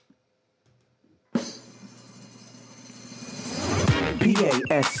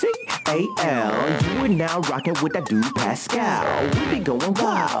P-A-S-C-A-L. You are now rocking with that dude Pascal. We be going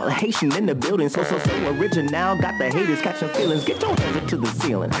wild. Haitian in the building, so original. Got the haters catching feelings. Get your hands up to the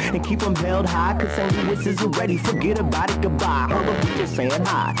ceiling and keep them held high. Cause St. Louis isn't ready. Forget about it, goodbye. Hold up, we just saying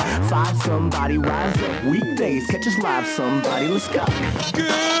hi. Find somebody, rise up. Weekdays, catch us live, somebody. Let's go.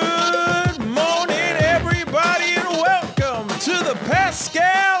 Good morning, everybody, and welcome to the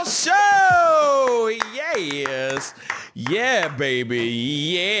Pascal Show. Yes. Yeah, baby.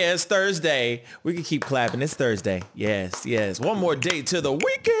 Yes, Thursday. We can keep clapping. It's Thursday. Yes, yes. One more day to the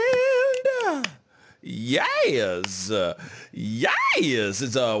weekend. Yes. Yes.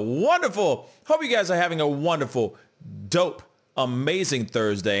 It's a wonderful, hope you guys are having a wonderful, dope, amazing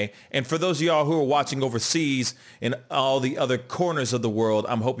Thursday. And for those of y'all who are watching overseas in all the other corners of the world,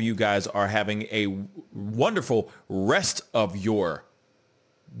 I'm hoping you guys are having a wonderful rest of your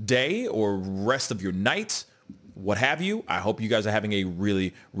day or rest of your night, what have you. I hope you guys are having a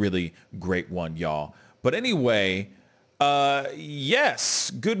really, really great one, y'all. But anyway,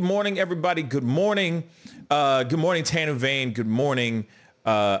 yes. Good morning, everybody. Good morning. Good morning, Tanner Vane. Good morning,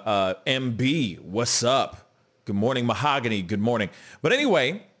 MB. What's up? Good morning, Mahogany. Good morning. But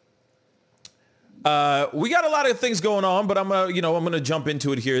anyway, we got a lot of things going on, but I'm gonna jump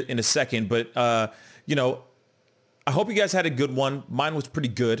into it here in a second. But I hope you guys had a good one. Mine was pretty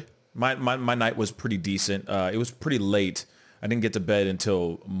good. My night was pretty decent. It was pretty late. I didn't get to bed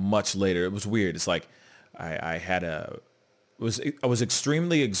until much later. It was weird. It's like I was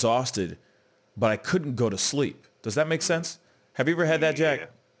extremely exhausted, but I couldn't go to sleep. Does that make sense? Have you ever had that,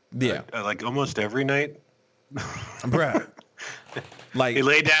 Jack? Yeah. Like almost every night. Bruh. Like you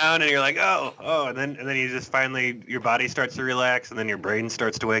lay down and you're like, oh, and then you just finally your body starts to relax and then your brain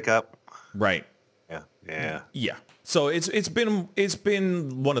starts to wake up. Right. Yeah. So it's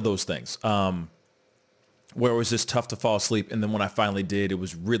been one of those things where it was just tough to fall asleep, and then when I finally did, it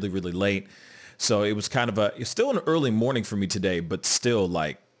was really, really late. So it was kind of it's still an early morning for me today, but still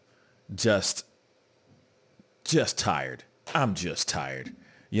like just tired. I'm just tired.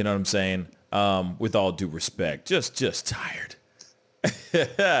 You know what I'm saying? With all due respect, just tired.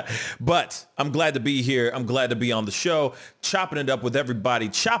 But I'm glad to be here. I'm glad to be on the show, chopping it up with everybody,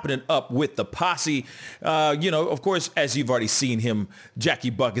 chopping it up with the posse. Of course, as you've already seen him, Jackie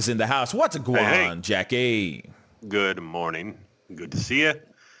Buck is in the house. What's going on, Jackie? Good morning. Good to see you.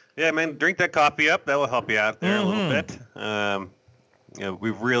 Yeah, man, drink that coffee up. That will help you out there a little bit. We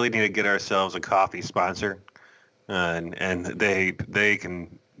really need to get ourselves a coffee sponsor, and they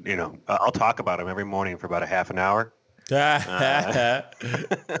can. I'll talk about them every morning for about a half an hour. As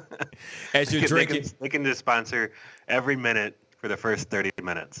you're drinking, they can just sponsor every minute for the first 30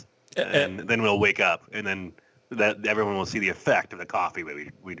 minutes, and then we'll wake up, and then that everyone will see the effect of the coffee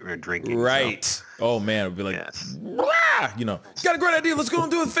we're drinking. Right. So. Oh man, it'll be like, yes. Got a great idea. Let's go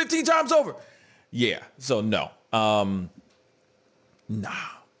and do it 15 times over. Yeah. So no. Nah.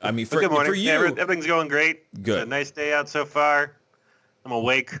 I mean, for you, everything's going great. Good. It's a nice day out so far. I'm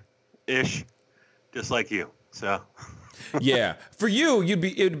awake-ish, just like you. So. Yeah, for you,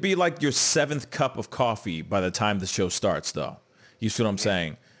 it'd be like your 7th cup of coffee by the time the show starts, though. You see what I'm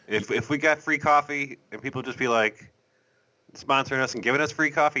saying? If we got free coffee and people just be like sponsoring us and giving us free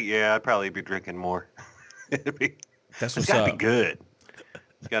coffee, yeah, I'd probably be drinking more. That's what's it's gotta up. Be good.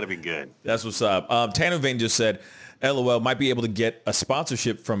 It's got to be good. That's what's up. Tanner Vane just said, LOL, might be able to get a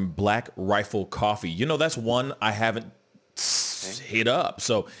sponsorship from Black Rifle Coffee. That's one I haven't hit up,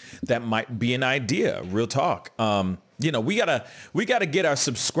 so that might be an idea. Real talk. We gotta get our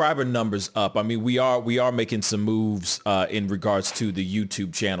subscriber numbers up. I mean, we are making some moves in regards to the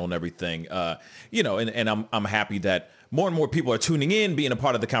YouTube channel and everything. And I'm happy that more and more people are tuning in, being a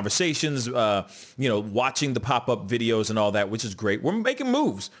part of the conversations, watching the pop-up videos and all that, which is great. We're making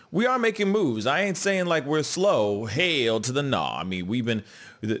moves. We are making moves. I ain't saying like we're slow. Hail to the nah. I mean,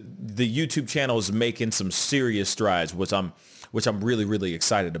 the YouTube channel is making some serious strides, which I'm really, really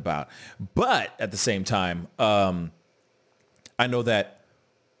excited about. But at the same time, I know that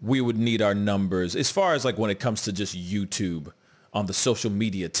we would need our numbers as far as like when it comes to just YouTube on the social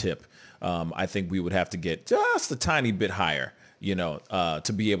media tip. I think we would have to get just a tiny bit higher,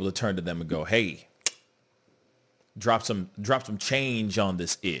 to be able to turn to them and go, hey, drop some change on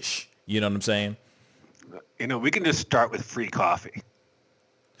this ish. You know what I'm saying? We can just start with free coffee.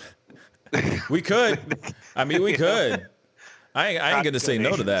 We could. I mean, we could. I ain't going to say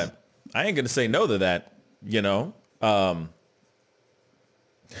no to that. I ain't going to say no to that,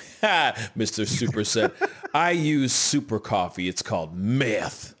 Mr. Super said, I use super coffee. It's called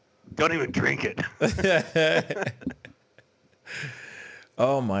meth. Don't even drink it.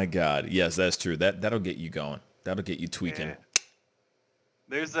 Oh, my God. Yes, that's true. That'll get you going. That'll get you tweaking.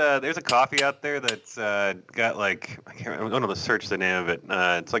 There's a coffee out there that's got like I don't know to search the name of it.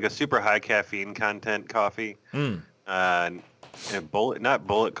 It's like a super high caffeine content coffee. And not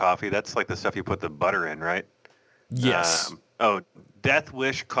bullet coffee. That's like the stuff you put the butter in, right? Yes. Death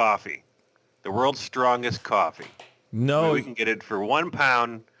Wish coffee, the world's strongest coffee. No. We can get it for 1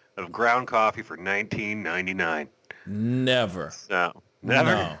 pound of ground coffee for $19.99. Never. So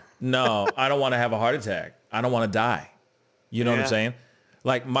never. No. I don't want to have a heart attack. I don't want to die. You know what I'm saying?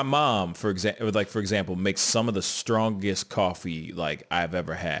 Like my mom, for example, makes some of the strongest coffee like I've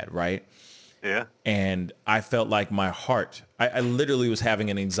ever had, right? Yeah. And I felt like my heart, I literally was having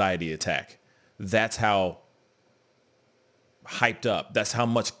an anxiety attack. That's how hyped up. That's how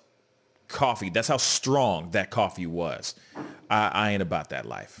much coffee, that's how strong that coffee was. I ain't about that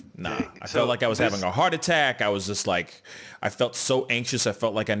life. Nah. I felt like I was having a heart attack. I was just like, I felt so anxious. I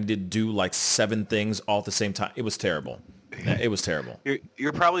felt like I needed to do like 7 things all at the same time. It was terrible. It was terrible.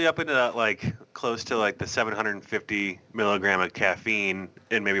 You're probably up into that, like close to like the 750 milligram of caffeine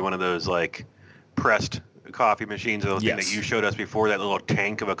in maybe one of those like pressed coffee machines, the thing that you showed us before, that little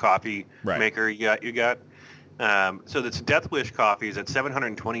tank of a coffee maker you got. So this Death Wish coffee is at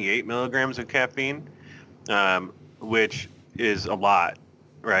 728 milligrams of caffeine, which is a lot,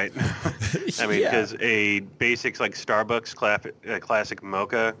 right? I mean, because a basics like Starbucks classic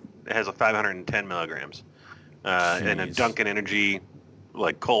mocha has a 510 milligrams. And a Dunkin' Energy,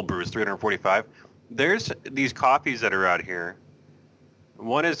 like cold brew, is 345. There's these coffees that are out here.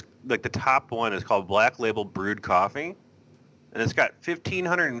 One is, like the top one is called Black Label Brewed Coffee. And it's got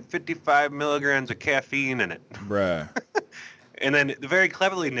 1,555 milligrams of caffeine in it. Bruh. And then the very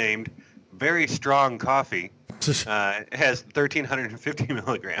cleverly named Very Strong Coffee has 1,350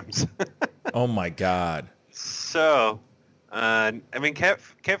 milligrams. Oh, my God. So, I mean,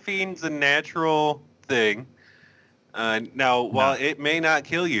 caffeine's a natural thing. Now, while it may not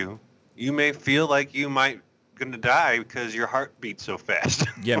kill you, you may feel like you might going to die because your heart beats so fast.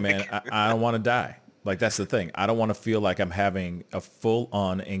 Yeah, man, I don't want to die. Like, that's the thing. I don't want to feel like I'm having a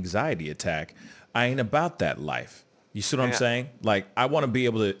full-on anxiety attack. I ain't about that life. You see what I'm saying? Like, I want to be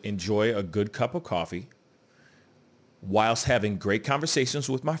able to enjoy a good cup of coffee whilst having great conversations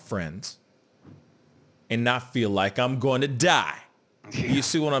with my friends and not feel like I'm going to die. You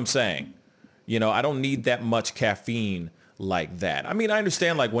see what I'm saying? You know, I don't need that much caffeine like that. I mean, I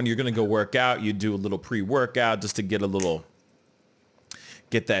understand like when you're going to go work out, you do a little pre-workout just to get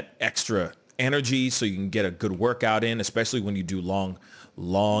that extra energy so you can get a good workout in, especially when you do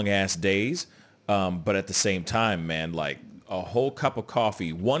long ass days. But at the same time, man, like a whole cup of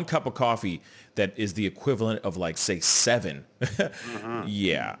coffee, 1 cup of coffee that is the equivalent of like, say 7.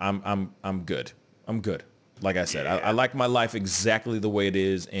 Yeah, I'm good. I'm good. Like I said, I like my life exactly the way it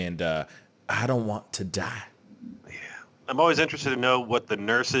is. And, I don't want to die. Yeah. I'm always interested to know what the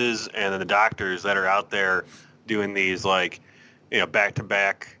nurses and the doctors that are out there doing these like,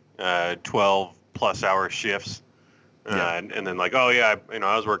 back-to-back 12 plus hour shifts. And then like, I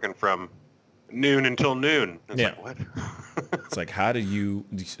was working from noon until noon. It's like, what? It's like, how do you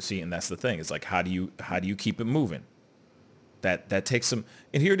see? And that's the thing. It's like, how do you keep it moving? That takes some,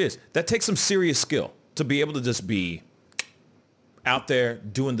 and here it is. That takes some serious skill to be able to just be out there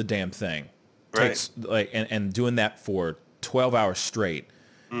doing the damn thing. Takes like and doing that for 12 hours straight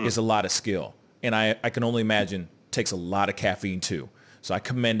is a lot of skill. And I can only imagine takes a lot of caffeine too. So I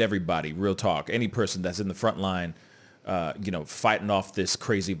commend everybody, real talk, any person that's in the front line, fighting off this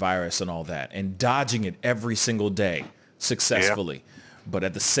crazy virus and all that and dodging it every single day successfully. Yeah. But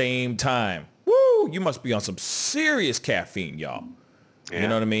at the same time, woo, you must be on some serious caffeine, y'all. Yeah. You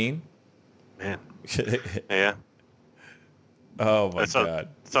know what I mean? Man. Yeah. Oh my God.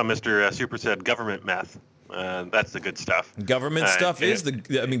 So Mr. Super said government meth. That's the good stuff. Government stuff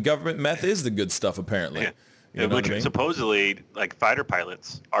government meth is the good stuff apparently. Yeah. You know Which supposedly like fighter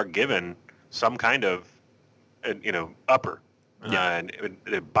pilots are given some kind of, upper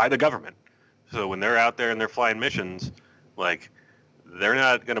by the government. So when they're out there and they're flying missions, like they're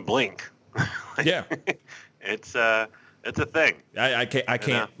not going to blink. Yeah. It's a thing. I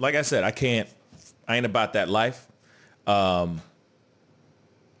can't, like I said, I ain't about that life. I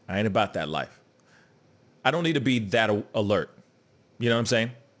ain't about that life. I don't need to be that alert. You know what I'm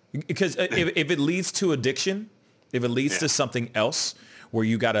saying? Because if it leads to addiction, if it leads to something else where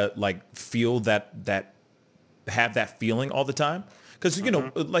you got to like feel that have that feeling all the time. Because,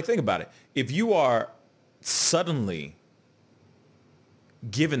 like think about it. If you are suddenly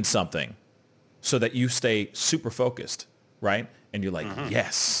given something so that you stay super focused, right? And you're like,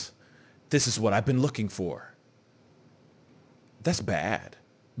 yes, this is what I've been looking for. That's bad.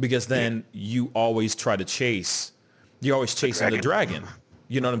 Because then you always try to chase, you're always chasing the dragon.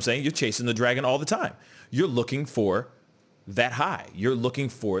 You know what I'm saying? You're chasing the dragon all the time. You're looking for that high. You're looking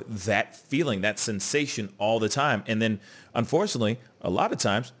for that feeling, that sensation all the time. And then, unfortunately, a lot of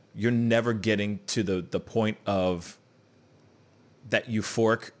times, you're never getting to the point of that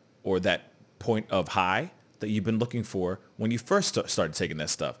euphoric or that point of high that you've been looking for when you first started taking that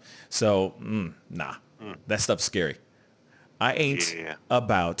stuff. So, nah, that stuff's scary. I ain't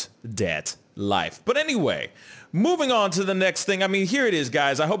about that life. But anyway, moving on to the next thing. I mean, here it is,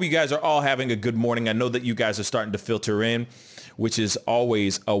 guys. I hope you guys are all having a good morning. I know that you guys are starting to filter in, which is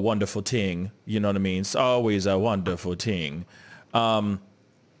always a wonderful thing. You know what I mean? It's always a wonderful thing.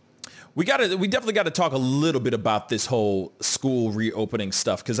 We definitely got to talk a little bit about this whole school reopening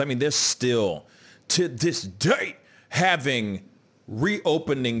stuff, because I mean, there's still to this day having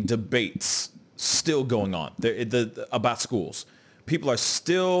reopening debates still going on about schools. People are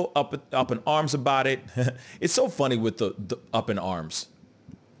still up in arms about it. It's so funny with the up in arms.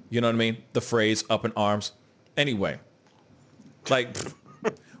 You know what I mean? The phrase up in arms. Anyway, like,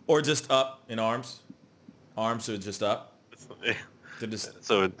 or just up in arms. Arms are just up.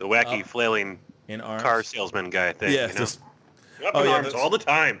 So the wacky flailing in arms car salesman guy thing. Yeah, you know? Up in arms all the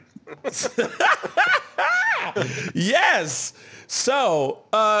time. Yes. So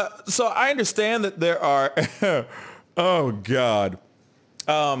I understand that there are. Oh God.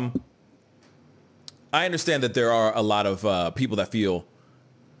 I understand that there are a lot of people that feel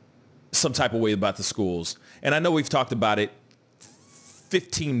some type of way about the schools, and I know we've talked about it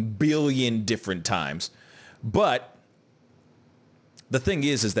 15 billion different times, but the thing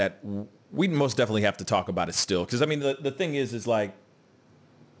is that we most definitely have to talk about it still, because I mean the thing is like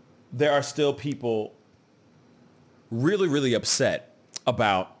there are still people really, really upset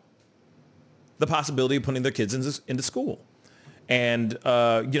about the possibility of putting their kids into school. And,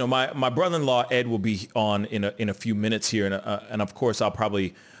 my brother-in-law, Ed, will be on in a few minutes here. And of course, I'll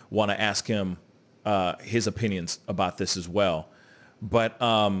probably want to ask him his opinions about this as well. But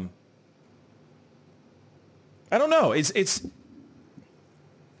I don't know. It's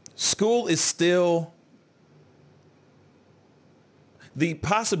school is still... The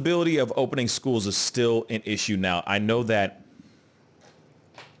possibility of opening schools is still an issue now. I know that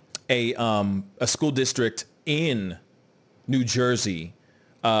a school district in New Jersey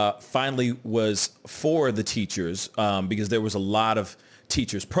finally was for the teachers because there was a lot of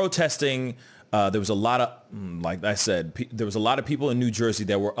teachers protesting. There was a lot of, like I said, there was a lot of people in New Jersey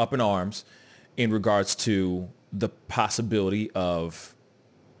that were up in arms in regards to the possibility of,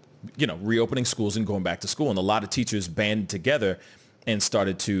 reopening schools and going back to school. And a lot of teachers banded together and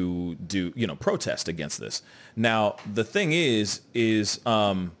started to do, protest against this. Now, the thing is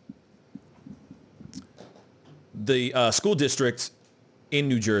the school district in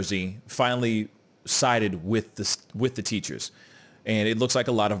New Jersey finally sided with the teachers. And it looks like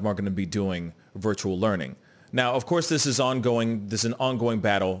a lot of them are going to be doing virtual learning. Now, of course, this is ongoing. This is an ongoing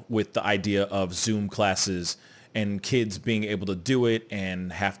battle with the idea of Zoom classes and kids being able to do it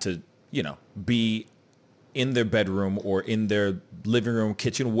and have to, be in their bedroom or in their living room,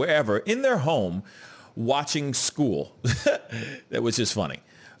 kitchen, wherever, in their home, watching school. That was just funny.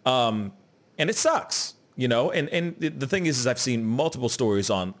 And it sucks, and the thing is I've seen multiple stories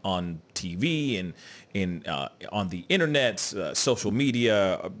on TV and on the internet, social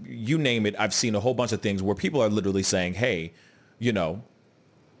media, you name it. I've seen a whole bunch of things where people are literally saying, hey,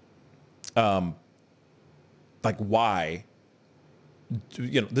 like, why?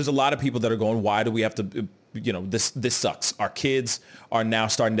 There's a lot of people that are going, why do we have to, this sucks. Our kids are now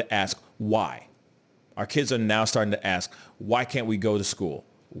starting to ask why. Our kids are now starting to ask, why can't we go to school?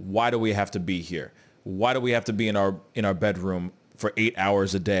 Why do we have to be here? Why do we have to be in our bedroom for 8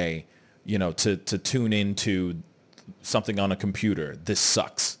 hours a day, to tune into something on a computer? This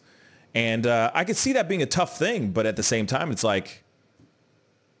sucks. And I could see that being a tough thing, but at the same time, it's like,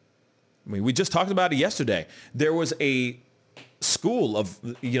 I mean, we just talked about it yesterday. There was a school of,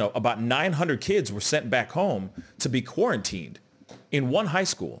 about 900 kids were sent back home to be quarantined in one high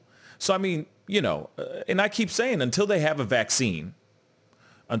school. So, I mean, and I keep saying until they have a vaccine,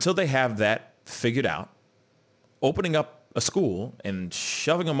 until they have that figured out, opening up a school and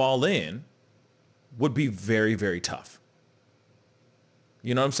shoving them all in would be very, very tough.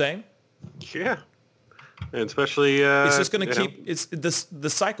 You know what I'm saying? Yeah. And especially, it's just going to keep. It's the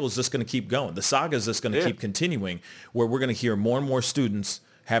cycle is just going to keep going. The saga is just going to keep continuing, where we're going to hear more and more students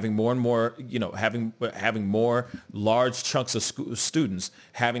having more and more, having more large chunks of students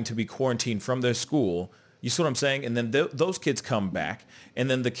having to be quarantined from their school. You see what I'm saying? And then those kids come back, and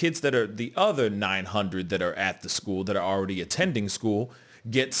then the kids that are the other 900 that are at the school that are already attending school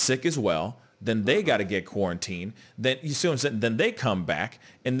get sick as well. then they got to get quarantined. Then you see what I'm saying? Then they come back,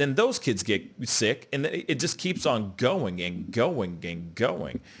 and then those kids get sick, and then it just keeps on going and going and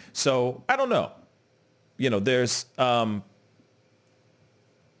going. So I don't know. There's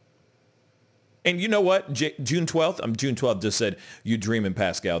and you know what? June 12th, June 12th just said, you dreaming,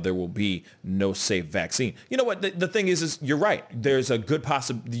 Pascal, there will be no safe vaccine. You know what? The thing is you're right. There's a good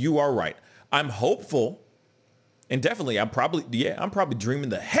possibility. You are right. I'm hopeful. And definitely, I'm probably dreaming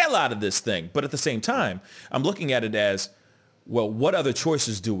the hell out of this thing. But at the same time, I'm looking at it as, well, what other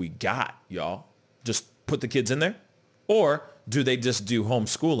choices do we got, y'all? Just put the kids in there? Or do they just do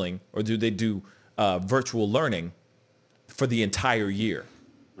homeschooling? Or do they do virtual learning for the entire year?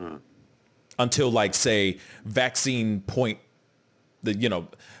 Until, like, say, vaccine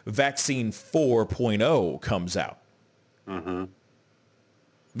 4.0 comes out. Mm-hmm.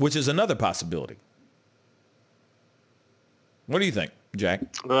 Which is another possibility. What do you think, Jack?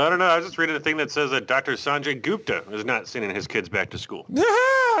 Well, I don't know. I was just reading a thing that says that Dr. Sanjay Gupta is not sending his kids back to school.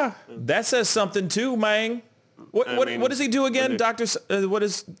 That says something too, man. What does he do again, Doctor? What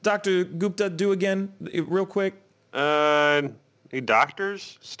does Dr. Gupta do again, real quick? He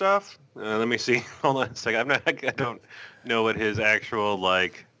doctors stuff. Let me see. Hold on a second. I don't know what his actual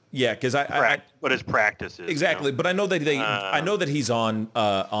Yeah, because what his practice is. Exactly, but I know that I know that he's on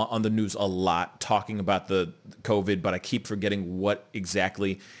the news a lot talking about the COVID, but I keep forgetting what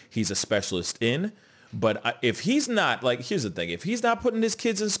exactly he's a specialist in. But if he's not, here's the thing: if he's not putting his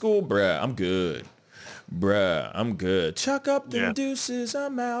kids in school, I'm good. I'm good. Chuck up them deuces,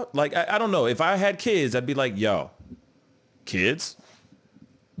 I'm out. I don't know. If I had kids, I'd be like, yo, kids,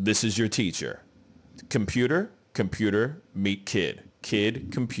 this is your teacher. Computer, meet kid.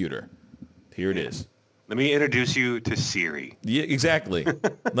 Kid, computer. Here it is. Let me introduce you to Siri. Yeah, exactly.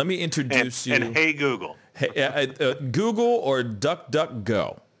 Let me introduce you. And hey, Google. Hey, Google or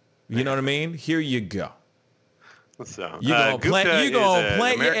DuckDuckGo. You know what I mean? Here you go. So, Gupta is an plant your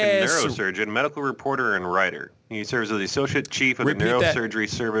American ass. neurosurgeon, medical reporter, and writer. He serves as the associate chief of the neurosurgery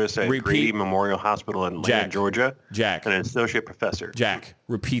service at Grady Memorial Hospital in Atlanta, Georgia. Jack. And an associate professor. Jack,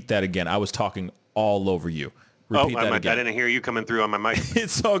 repeat that again. I was talking all over you. Repeat that again. I didn't hear you coming through on my mic.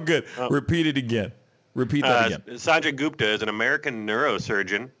 It's all good. Repeat it again. Repeat that again. Sanjay Gupta is an American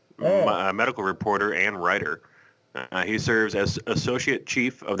neurosurgeon, medical reporter, and writer. He serves as associate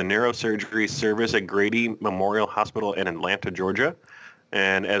chief of the neurosurgery service at Grady Memorial Hospital in Atlanta, Georgia,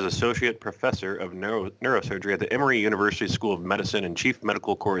 and as associate professor of neurosurgery at the Emory University School of Medicine and chief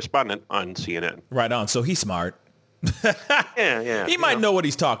medical correspondent on CNN. Right on. So he's smart. Yeah. He might know what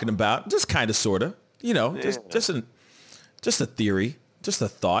he's talking about. Just kind of, sort of. Just a theory, just a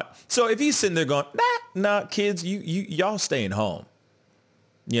thought. So if he's sitting there going, nah, kids, y'all staying home.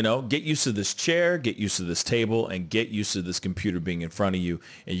 Get used to this chair, get used to this table, and get used to this computer being in front of you.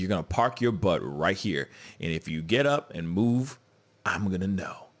 And you're going to park your butt right here. And if you get up and move, I'm going to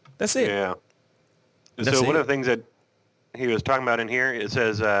know. That's it. Yeah. So one of the things that he was talking about in here, it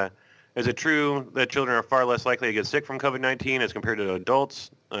says, is it true that children are far less likely to get sick from COVID-19 as compared to adults?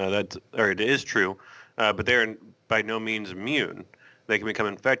 It is true, but they're by no means immune. They can become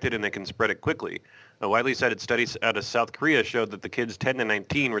infected and they can spread it quickly. A widely cited studies out of South Korea showed that the kids 10 to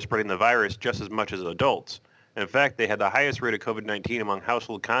 19 were spreading the virus just as much as adults. In fact, they had the highest rate of COVID-19 among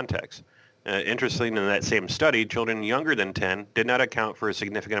household contacts. Interestingly, in that same study, children younger than 10 did not account for a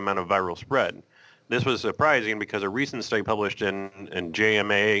significant amount of viral spread. This was surprising because a recent study published in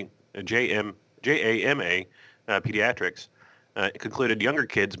JAMA Pediatrics concluded younger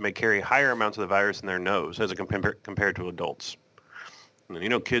kids may carry higher amounts of the virus in their nose as compared to adults.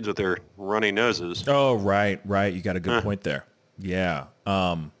 And kids with their runny noses. Oh, right. You got a good point there. Yeah.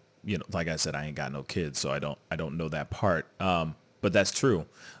 Like I said, I ain't got no kids, so I don't know that part. But that's true.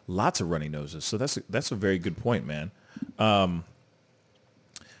 Lots of runny noses. So that's a very good point, man. Like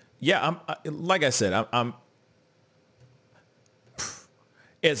I said, I'm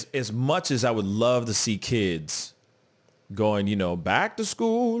as much as I would love to see kids going, back to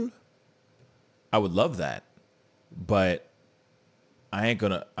school, I would love that. But I ain't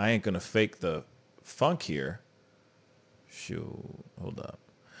gonna fake the funk here. Shoot, hold up.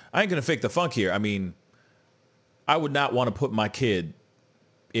 I ain't gonna fake the funk here. I mean, I would not want to put my kid,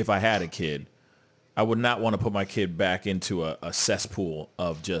 if I had a kid, I would not want to put my kid back into a cesspool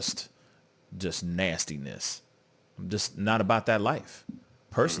of just nastiness. I'm just not about that life,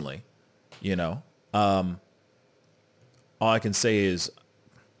 personally. All I can say is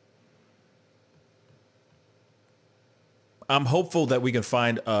I'm hopeful that we can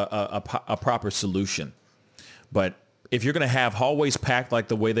find a proper solution. But if you're going to have hallways packed like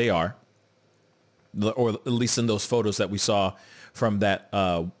the way they are, or at least in those photos that we saw from that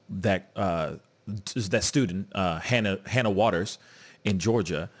student, Hannah Waters in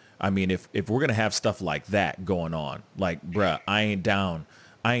Georgia. I mean, if we're going to have stuff like that going on, like, bruh, I ain't down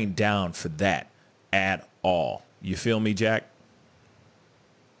for that at all. You feel me, Jack?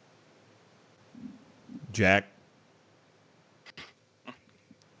 Jack?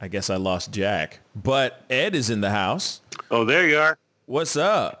 I guess I lost Jack, but Ed is in the house. Oh, there you are. What's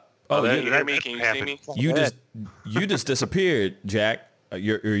up? Oh, you hear me? Can you see me? You just disappeared, Jack.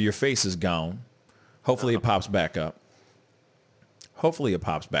 Your face is gone. Hopefully it pops back up.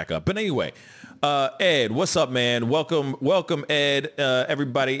 But anyway, Ed, what's up, man? Welcome, Ed.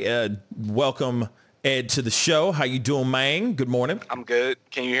 Everybody, welcome Ed to the show. How you doing, man? Good morning. I'm good.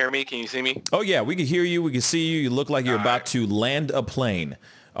 Can you hear me? Can you see me? Oh yeah, we can hear you. We can see you. You look like you're about to land a plane.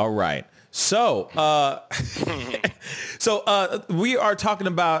 All right. So, we are talking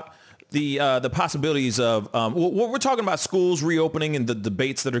about the possibilities of we're talking about schools reopening and the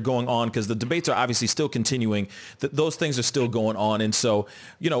debates that are going on, because the debates are obviously still continuing. Those things are still going on, and so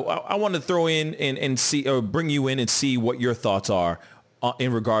I want to throw in and see, or bring you in and see what your thoughts are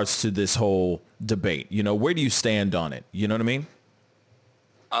in regards to this whole debate. Where do you stand on it? You know what I mean?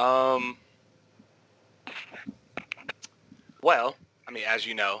 Well, I mean, as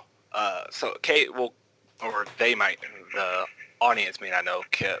you know, so Kate will, or they might, the audience may not know,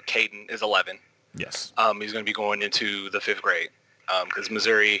 Caden is 11. Yes. He's going to be going into the 5th grade, because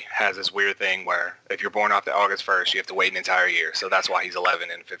Missouri has this weird thing where if you're born after August 1st, you have to wait an entire year. So that's why he's 11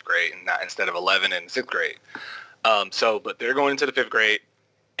 in 5th grade, and not instead of 11 in 6th grade. But they're going into the 5th grade,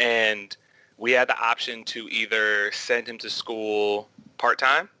 and we had the option to either send him to school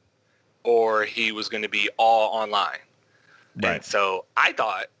part-time, or he was going to be all online. Right. And so I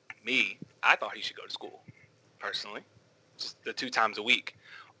thought he should go to school, personally, just the 2 times a week,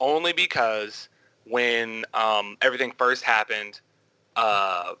 only because when everything first happened,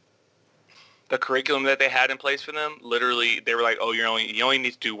 the curriculum that they had in place for them, literally, they were like, oh, you only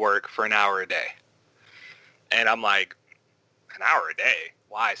need to do work for an hour a day. And I'm like, an hour a day?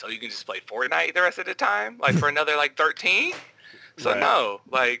 Why? So you can just play Fortnite the rest of the time? Like for another 13? So Right. no,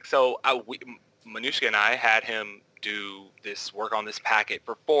 Manushka and I had him do this work on this packet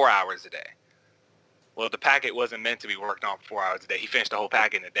for 4 hours a day. Well, the packet wasn't meant to be worked on for 4 hours a day. He finished the whole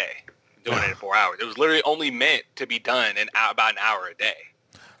packet in a day, doing it in 4 hours. It was literally only meant to be done in about an hour a day.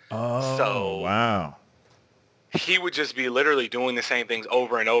 Oh, So wow. he would just be literally doing the same things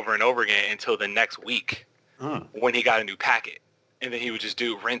over and over and over again until the next week when he got a new packet. And then he would just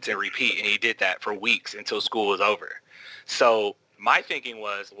do rinse and repeat. And he did that for weeks until school was over. So my thinking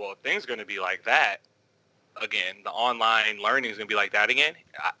was, well, if things are going to be like that again, the online learning is going to be like that again.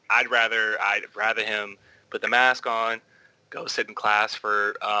 I'd rather him put the mask on, go sit in class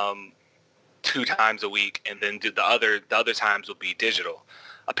for 2 times a week, and then do the other times will be digital.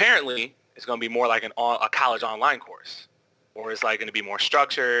 Apparently, it's going to be more like a college online course, or it's like going to be more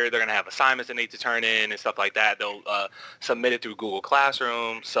structured. They're going to have assignments they need to turn in and stuff like that. They'll submit it through Google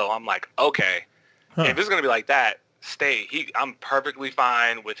Classroom. So I'm like, okay, if it's going to be like that, I'm perfectly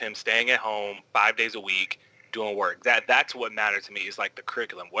fine with him staying at home 5 days a week doing work. That's what matters to me, is like the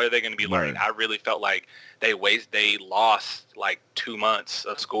curriculum. What are they going to be learning? Right. I really felt like they lost like 2 months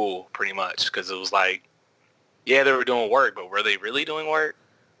of school pretty much, because it was like, yeah, they were doing work, but were they really doing work?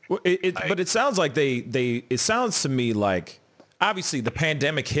 Well, but it sounds like it sounds to me like, obviously the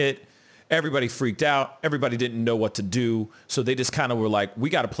pandemic hit, everybody freaked out, everybody didn't know what to do, so they just kind of were like, we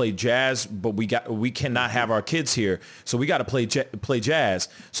got to play jazz, but we cannot have our kids here, so we got to play jazz.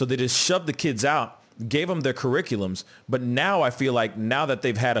 So they just shoved the kids out, gave them their curriculums. But now I feel like, now that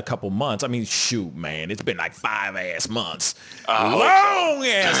they've had a couple months, I mean, shoot, man, it's been like 5 ass months, long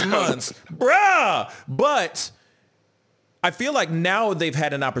ass months, bruh. But I feel like now they've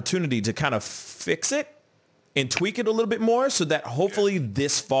had an opportunity to kind of fix it and tweak it a little bit more, so that hopefully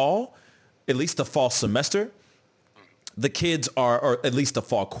this fall, at least the fall semester, the kids are, or at least the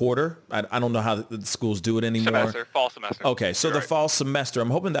fall quarter. I don't know how the schools do it anymore. Fall semester. Okay, so the fall semester, I'm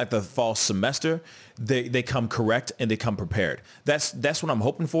hoping that the fall semester, they come correct and they come prepared. That's what I'm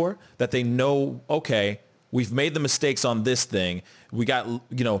hoping for, that they know, okay, we've made the mistakes on this thing. We got,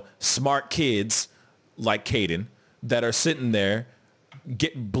 smart kids like Caden that are sitting there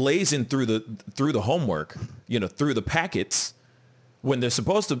blazing through the homework, through the packets, when they're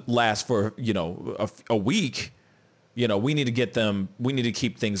supposed to last for, a week. We need to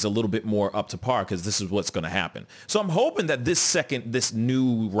keep things a little bit more up to par, because this is what's going to happen. So I'm hoping that this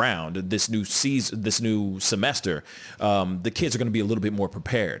new round, this new season, this new semester, the kids are going to be a little bit more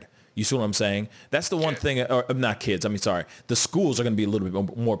prepared. You see what I'm saying? That's the one thing, or not kids, sorry. The schools are going to be a little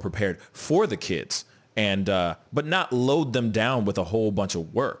bit more prepared for the kids. and but not load them down with a whole bunch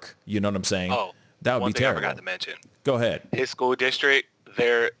of work. You know what I'm saying? Oh, that would one be thing terrible. I forgot to mention. Go ahead. His school district,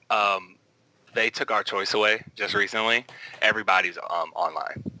 they took our choice away just recently. Everybody's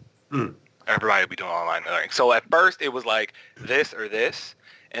online. Everybody will be doing online learning. So at first it was like this or this,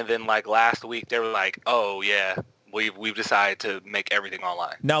 and then like last week they were like, oh yeah, we've decided to make everything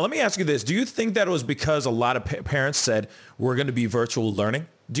online. Now let me ask you this: do you think that it was because a lot of parents said we're going to be virtual learning?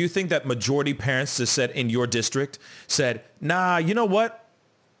 Do you think that majority parents just said in your district said, nah, you know what?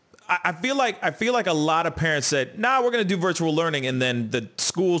 I feel like a lot of parents said, nah, we're going to do virtual learning. And then the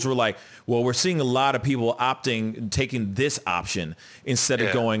schools were like, well, we're seeing a lot of people taking this option instead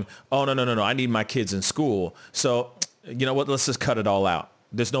of going, oh, no, I need my kids in school. So you know what? Let's just cut it all out.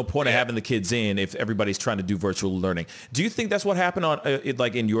 There's no point of having the kids in if everybody's trying to do virtual learning. Do you think that's what happened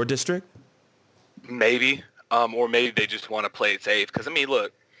like in your district? Maybe. Or maybe they just want to play it safe. Because, I mean,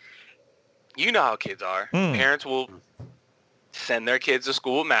 look, you know how kids are. Parents will send their kids to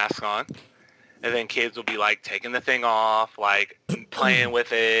school with masks on, and then kids will be like taking the thing off, like playing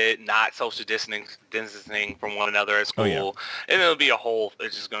with it, not social distancing from one another at school. And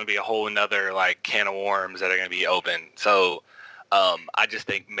it's just going to be a whole another like can of worms that are going to be open. So I just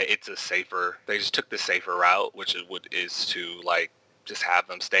think they just took the safer route, which is to like just have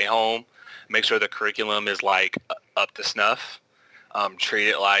them stay home, make sure the curriculum is like up to snuff. Treat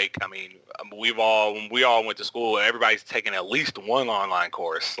it like, I mean, we all went to school. Everybody's taking at least one online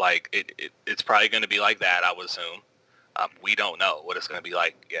course. Like it's probably going to be like that, I would assume. We don't know what it's going to be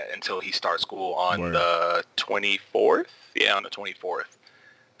like until he starts school on the 24th. Yeah, on the 24th.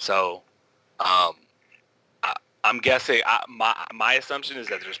 So, I'm guessing. My assumption is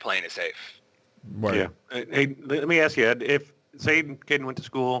that they're just playing it safe. Right. Yeah. Hey, let me ask you: if say Caden went to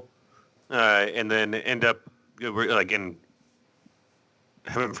school and then end up like in,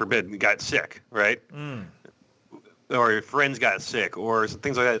 heaven forbid, got sick, right? Or your friends got sick, or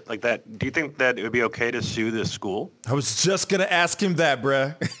things like that. Do you think that it would be okay to sue the school? I was just gonna ask him that,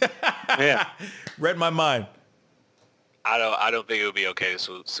 bruh. Yeah. Read my mind. I don't think it would be okay to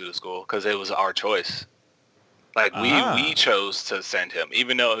sue the school because it was our choice. Like we chose to send him,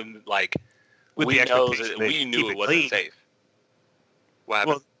 even though like With we the knew expectation it wasn't safe. What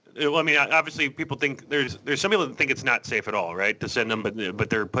happened? Well, I mean, obviously, people think there's some people that think it's not safe at all, right, to send them, but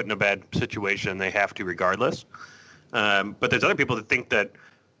they're put in a bad situation. They have to regardless. But there's other people that think that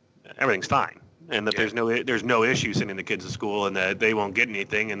everything's fine and that there's no issue sending the kids to school and that they won't get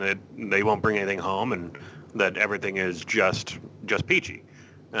anything and that they won't bring anything home and that everything is just peachy.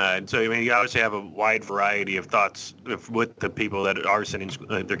 And so, I mean, you obviously have a wide variety of thoughts with the people that are sending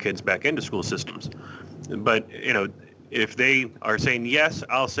their kids back into school systems. But, you know, if they are saying, yes,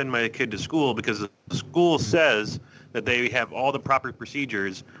 I'll send my kid to school because the school says that they have all the proper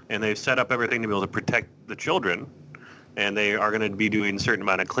procedures and they've set up everything to be able to protect the children, and they are going to be doing a certain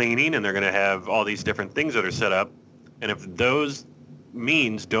amount of cleaning and they're going to have all these different things that are set up. And if those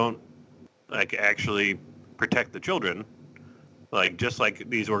means don't like actually protect the children, like just like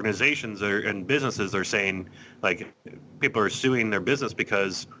these organizations and businesses are saying, like people are suing their business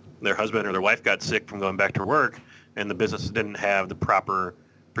because their husband or their wife got sick from going back to work and the business didn't have the proper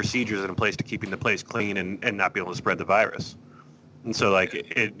procedures in place to keeping the place clean and not be able to spread the virus. And so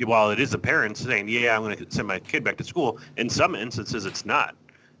like while it is the parents saying, yeah, I'm going to send my kid back to school, in some instances it's not.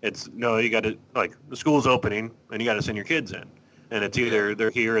 It's no, you got to, like, the school's opening and you got to send your kids in. And it's either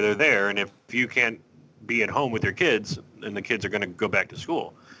they're here or they're there. And if you can't be at home with your kids, then the kids are going to go back to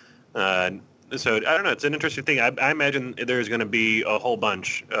school. So I don't know. It's an interesting thing. I imagine there's going to be a whole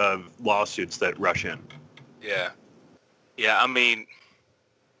bunch of lawsuits that rush in. Yeah. I mean,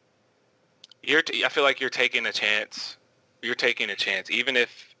 I feel like you're taking a chance. You're taking a chance, even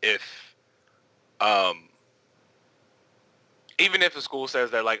if the school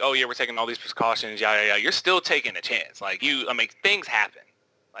says that, like, oh yeah, we're taking all these precautions, yeah, you're still taking a chance. Like things happen.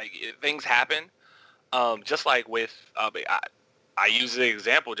 Like things happen. Just like with, I use the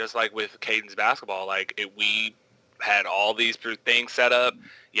example, just like with Caden's basketball. Like we had all these things set up,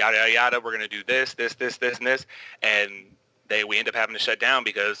 yada yada. We're gonna do this, and this, and we end up having to shut down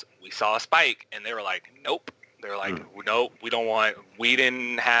because we saw a spike, and they were like, nope. They're like, nope, we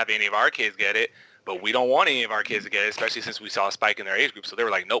didn't have any of our kids get it, but we don't want any of our kids to get it, especially since we saw a spike in their age group. So they were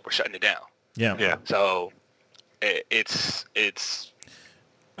like, nope, we're shutting it down. Yeah. So it's a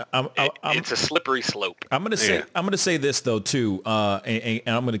slippery slope. I'm gonna say this though too, and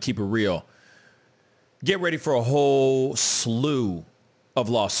I'm gonna keep it real. Get ready for a whole slew of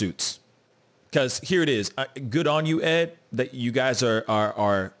lawsuits, because here it is. Good on you, Ed, that you guys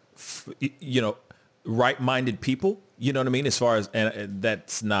are right-minded people. You know what I mean? As far as, and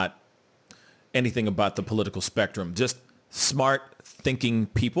that's not, anything about the political spectrum, just smart thinking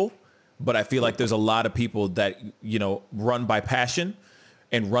people. But I feel like there's a lot of people that, run by passion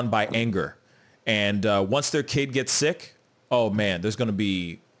and run by anger. And once their kid gets sick, oh man, there's going to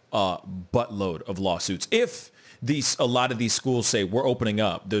be a buttload of lawsuits. If a lot of these schools say we're opening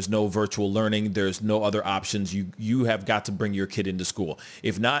up, there's no virtual learning, there's no other options. You have got to bring your kid into school.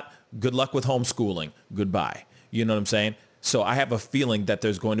 If not, good luck with homeschooling. Goodbye. You know what I'm saying? So I have a feeling that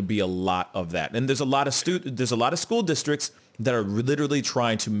there's going to be a lot of that. And there's a lot of school districts that are literally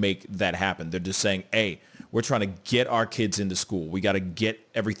trying to make that happen. They're just saying, hey, we're trying to get our kids into school. We got to get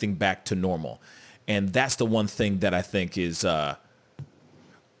everything back to normal. And that's the one thing that I think is going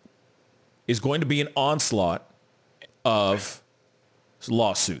to be an onslaught of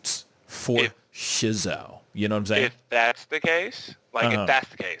lawsuits for Shizzo. You know what I'm saying? If that's the case,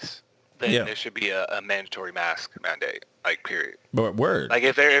 then there should be a mandatory mask mandate, like, period. But word. Like,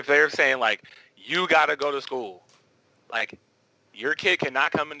 if they're saying, like, you got to go to school, like, your kid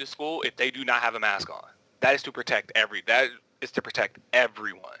cannot come into school if they do not have a mask on. That is to protect everyone.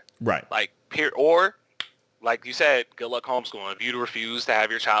 Right. Like, or, like you said, good luck homeschooling. If you refuse to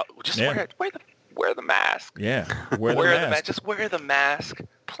have your child, just wear the mask. Yeah, wear the mask. Just wear the mask.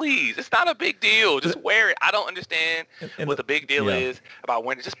 Please. It's not a big deal. Just wear it. I don't understand what the big deal is about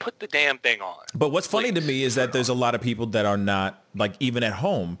wearing it. Just put the damn thing on. But what's funny to me is that there's a lot of people that are not, like, even at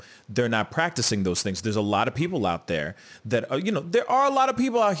home, they're not practicing those things. There's a lot of people out there that are, there are a lot of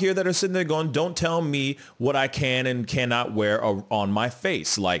people out here that are sitting there going, don't tell me what I can and cannot wear on my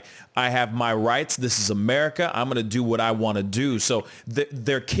face. Like, I have my rights. This is America. I'm going to do what I want to do. So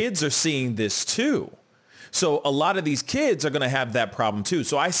their kids are seeing this too. So a lot of these kids are going to have that problem too.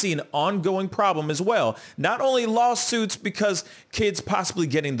 So I see an ongoing problem as well. Not only lawsuits because kids possibly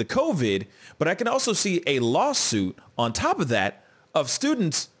getting the COVID, but I can also see a lawsuit on top of that of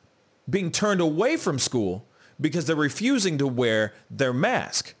students being turned away from school because they're refusing to wear their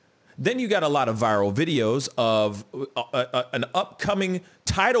mask. Then you got a lot of viral videos of an upcoming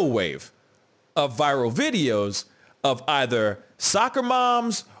tidal wave of viral videos of either soccer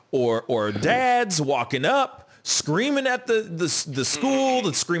moms or dads walking up, screaming at the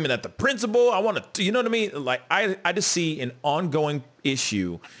school, screaming at the principal. I want to, you know what I mean? Like, I just see an ongoing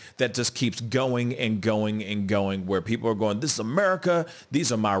issue that just keeps going and going and going, where people are going, this is America.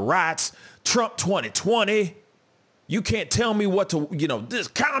 These are my rights. Trump 2020. You can't tell me what to, this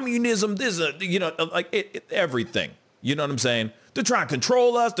communism, this, everything. You know what I'm saying? They're trying to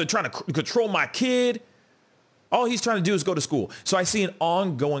control us. They're trying to control my kid. All he's trying to do is go to school. So I see an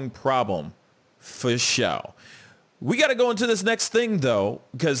ongoing problem for sure. We got to go into this next thing, though,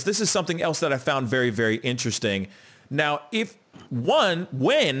 because this is something else that I found very, very interesting. Now, when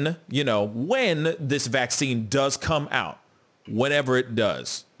this vaccine does come out, whenever it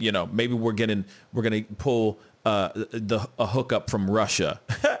does, maybe we're going to pull a hookup from Russia,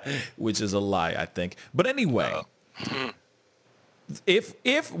 which is a lie, I think. But anyway,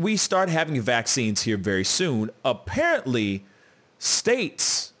 if we start having vaccines here very soon, apparently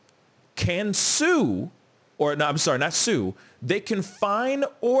states can sue, or no, I'm sorry, not sue. They can fine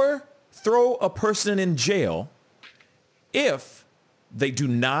or throw a person in jail if they do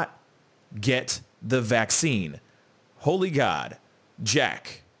not get the vaccine. Holy God.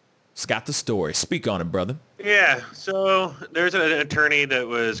 Jack, it's got the story. Speak on it, brother. Yeah, so there's an attorney that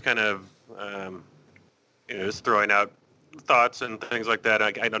was kind of, just throwing out thoughts and things like that.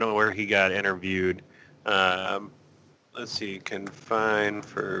 I don't know where he got interviewed. Let's see, can fine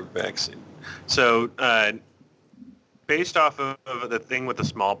for vaccine. So based off of the thing with the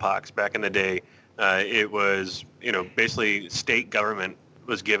smallpox back in the day, it was, basically state government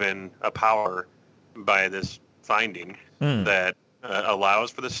was given a power by this finding that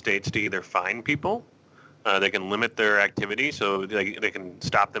allows for the states to either fine people, they can limit their activity, so they can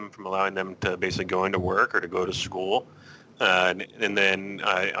stop them from allowing them to basically go into work or to go to school. And then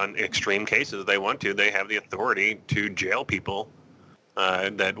on extreme cases, they have the authority to jail people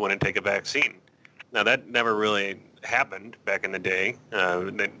that wouldn't take a vaccine. Now, that never really happened back in the day.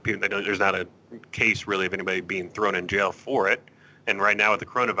 There's not a case really of anybody being thrown in jail for it. And right now with the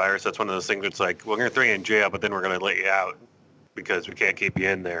coronavirus, that's one of those things that's like, we're going to throw you in jail, but then we're going to let you out because we can't keep you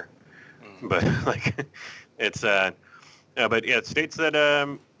in there. But like, it's but yeah, states that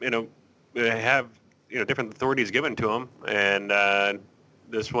have different authorities given to them, and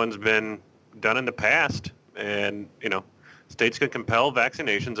this one's been done in the past, and states can compel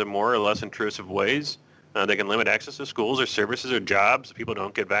vaccinations in more or less intrusive ways. They can limit access to schools or services or jobs. If people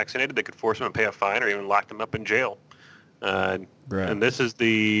don't get vaccinated, they could force them to pay a fine or even lock them up in jail. And this is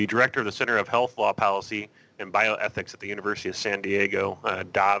the director of the Center of Health Law Policy and Bioethics at the University of San Diego,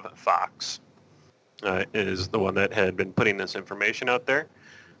 Dov Fox. is the one that had been putting this information out there.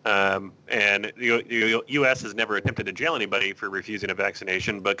 And the U.S. has never attempted to jail anybody for refusing a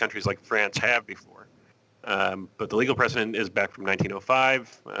vaccination, but countries like France have before. But the legal precedent is back from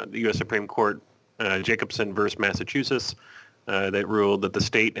 1905. The U.S. Supreme Court, Jacobson versus Massachusetts, that ruled that the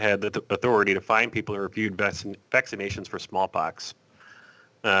state had the authority to fine people who refused vaccinations for smallpox.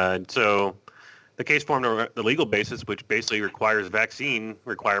 So the case formed the legal basis, which basically requires vaccine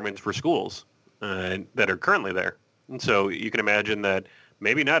requirements for schools that are currently there. And so you can imagine that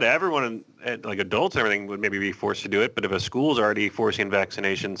maybe not everyone, like adults and everything, would maybe be forced to do it. But if a school's already forcing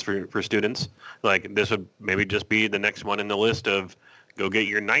vaccinations for students, like this would maybe just be the next one in the list of go get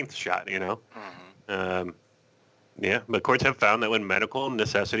your 9th shot, you know? Yeah, but courts have found that when medical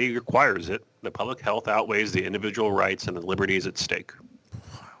necessity requires it, the public health outweighs the individual rights and the liberties at stake.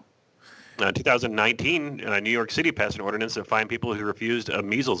 2019, New York City passed an ordinance to fine people who refused a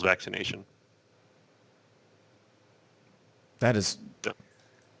measles vaccination. That is...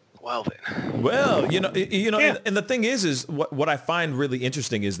 Well, then. Well, Yeah. and the thing is what I find really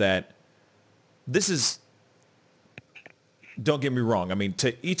interesting is that this is, don't get me wrong. I mean,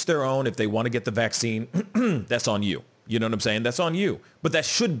 to each their own. If they want to get the vaccine, that's on you. You know what I'm saying? That's on you. But that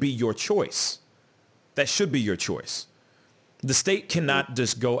should be your choice. That should be your choice. The state cannot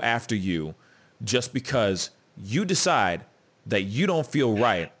just go after you just because you decide that you don't feel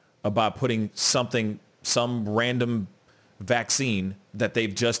right about putting some random vaccine that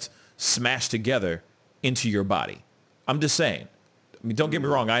they've just smashed together into your body. I'm just saying. I mean, don't get me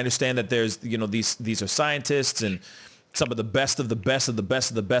wrong. I understand that there's, these are scientists and some of the best of the best of the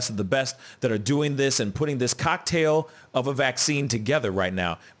best of the best of the best that are doing this and putting this cocktail of a vaccine together right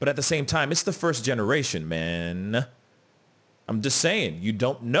now. But at the same time, it's the first generation, man. I'm just saying, you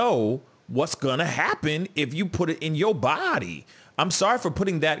don't know what's going to happen if you put it in your body. I'm sorry for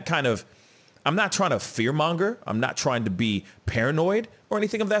putting that kind of, I'm not trying to fearmonger. I'm not trying to be paranoid or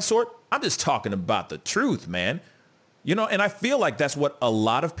anything of that sort. I'm just talking about the truth, man. And I feel like that's what a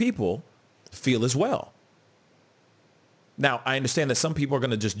lot of people feel as well. Now, I understand that some people are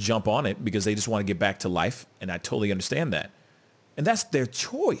going to just jump on it because they just want to get back to life, and I totally understand that. And that's their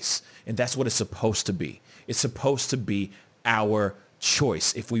choice, and that's what it's supposed to be. It's supposed to be our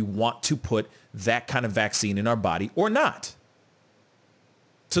choice if we want to put that kind of vaccine in our body or not.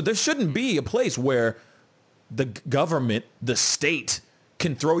 So there shouldn't be a place where the government, the state,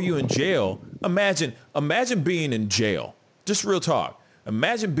 can throw you in jail. Imagine being in jail. Just real talk.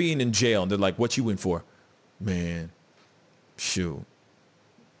 Imagine being in jail and they're like, what you in for? Man, shoot.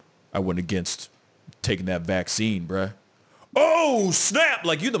 I went against taking that vaccine, bruh. Oh, snap.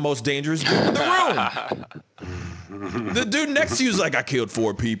 Like, you're the most dangerous dude in the room. The dude next to you is like, I killed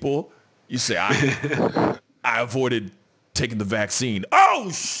 4 people. You say, I avoided taking the vaccine.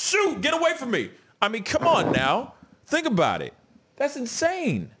 Oh, shoot. Get away from me. I mean, come on now. Think about it. That's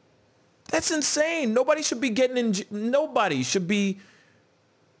insane. That's insane. Nobody should be getting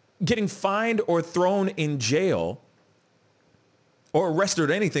fined or thrown in jail or arrested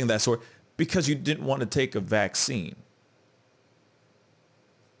or anything of that sort because you didn't want to take a vaccine.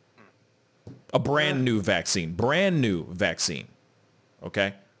 A brand new vaccine.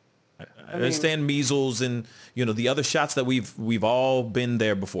 Okay? I understand measles and, the other shots that we've all been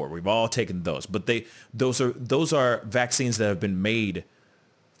there before. We've all taken those. But those are vaccines that have been made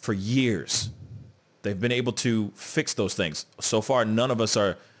for years. They've been able to fix those things. So far, none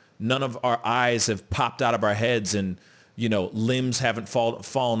of our eyes have popped out of our heads and, limbs haven't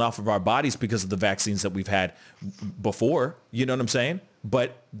fallen off of our bodies because of the vaccines that we've had before. You know what I'm saying?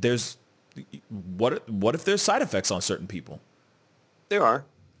 But what if there's side effects on certain people? There are.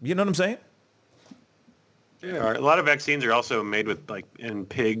 You know what I'm saying? There are. A lot of vaccines are also made with in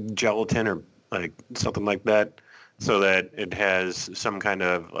pig gelatin or something like that, so that it has some kind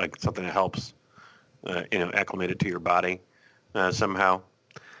of something that helps, acclimate it to your body somehow.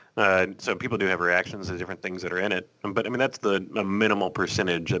 So people do have reactions to different things that are in it. But I mean, that's a minimal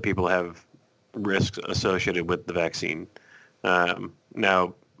percentage that people have risks associated with the vaccine.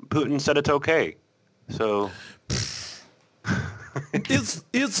 Now, Putin said it's okay. So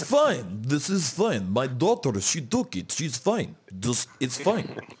it's fine. This is fine. My daughter, she took it. She's fine. It's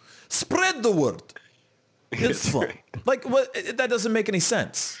fine. Spread the word. It's fine. What? That doesn't make any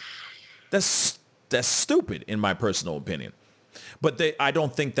sense. That's stupid, in my personal opinion. But I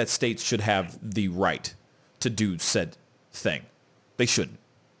don't think that states should have the right to do said thing. They shouldn't.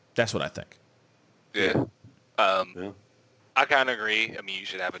 That's what I think. Yeah. I kind of agree. I mean, you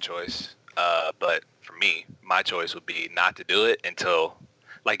should have a choice. But for me, my choice would be not to do it until,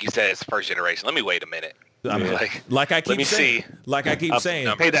 like you said, it's first generation. Let me wait a minute. Like I keep saying. Like I keep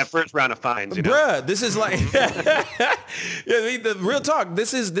saying. Pay that first round of fines, you know? Bruh, this is like the real talk.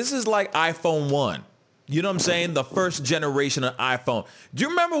 This is like iPhone 1. You know what I'm saying? The first generation of iPhone. Do you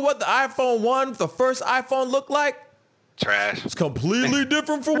remember what the iPhone 1, the first iPhone looked like? Trash. It's completely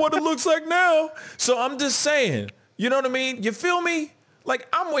different from what it looks like now. So I'm just saying, you know what I mean? You feel me? Like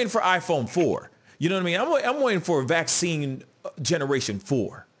I'm waiting for iPhone 4. You know what I mean? I'm waiting for vaccine generation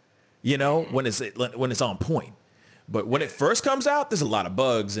 4. You know, when it's on point. But when it first comes out, there's a lot of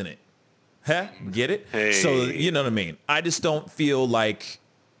bugs in it. Huh? Get it? Hey. So, you know what I mean? I just don't feel like,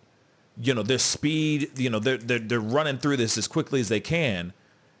 you know, their speed, you know, they're running through this as quickly as they can.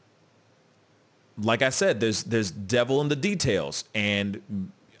 Like I said, there's devil in the details.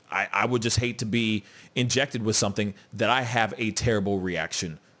 And I would just hate to be injected with something that I have a terrible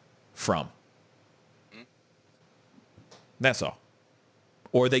reaction from. That's all.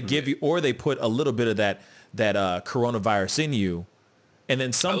 Or they give you, or they put a little bit of that coronavirus in you, and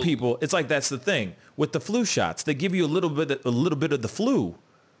then some people, it's like that's the thing with the flu shots. They give you a little bit of the flu.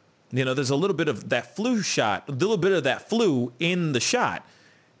 You know, there's a little bit of that flu shot, a little bit of that flu in the shot.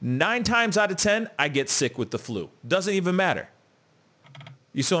 9 times out of 10, I get sick with the flu. Doesn't even matter.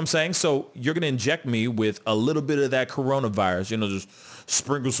 You see what I'm saying? So you're gonna inject me with a little bit of that coronavirus. You know, just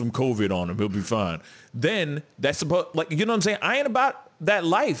sprinkle some COVID on him, he'll be fine. Then that's about, like, you know what I'm saying? I ain't about that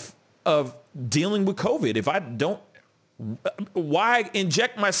life of dealing with COVID. If I don't, why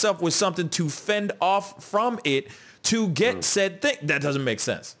inject myself with something to fend off from it to get said thing? That doesn't make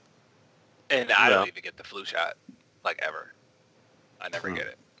sense. And I don't even get the flu shot, like, ever. I never get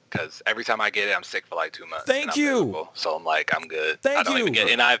it. Because every time I get it, I'm sick for like 2 months. Thank you. Miserable. So I'm like, I'm good. I don't even get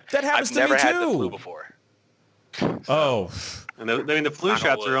it. And I've never had the flu before. So, And the flu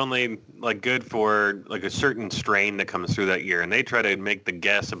shots are only like good for like a certain strain that comes through that year, and they try to make the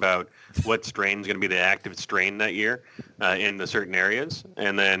guess about what strain's going to be the active strain that year in the certain areas.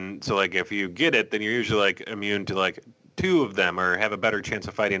 And then so like if you get it, then you're usually like immune to like 2 of them or have a better chance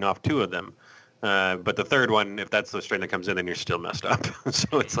of fighting off 2 of them. But the third one, if that's the strain that comes in, then you're still messed up.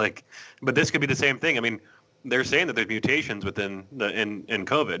 So it's like, but this could be the same thing. I mean, they're saying that there's mutations within in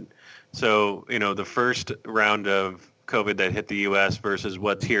COVID. So, you know, the first round of COVID that hit the U.S. versus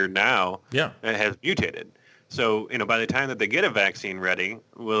what's here now has mutated. So, you know, by the time that they get a vaccine ready,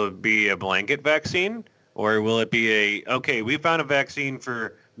 will it be a blanket vaccine or will it be okay, we found a vaccine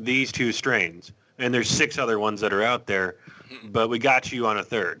for these 2 strains and there's 6 other ones that are out there, but we got you on a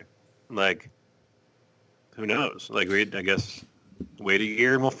third. Like, who knows? Like, I guess wait a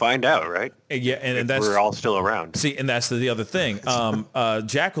year and we'll find out, right? Yeah, and that's, we're all still around. See, and that's the other thing.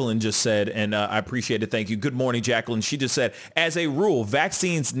 Jacqueline just said, and I appreciate it. Thank you. Good morning, Jacqueline. She just said, as a rule,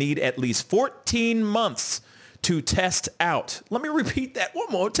 vaccines need at least 14 months to test out. Let me repeat that one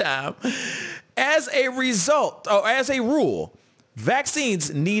more time. As a rule,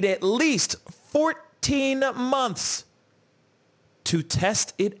 vaccines need at least 14 months to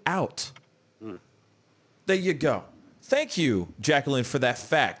test it out. There you go. Thank you, Jacqueline, for that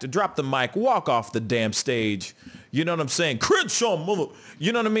fact. Drop the mic, walk off the damn stage. You know what I'm saying? Crenshaw,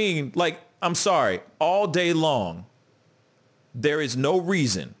 you know what I mean? Like, I'm sorry. All day long, there is no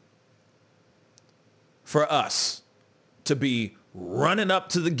reason for us to be running up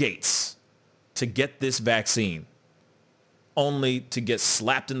to the gates to get this vaccine, only to get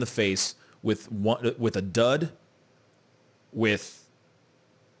slapped in the face with a dud, with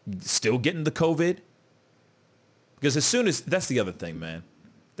still getting the COVID. Because as soon as, that's the other thing, man.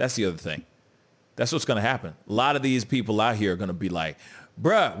 That's the other thing. That's what's going to happen. A lot of these people out here are going to be like,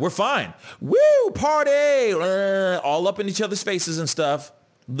 bruh, we're fine. Woo, party. All up in each other's faces and stuff.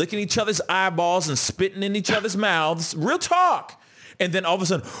 Licking each other's eyeballs and spitting in each other's mouths. Real talk. And then all of a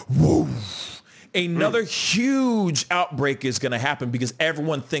sudden, woo, another huge outbreak is going to happen because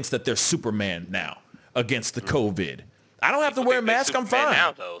everyone thinks that they're Superman now against the COVID. I don't have to wear a mask. I'm fine.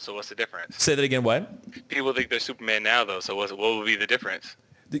 Now, though, so what's the difference? Say that again. What? People think they're Superman now, though. So what would be the difference?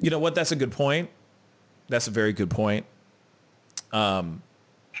 You know what? That's a good point. That's a very good point.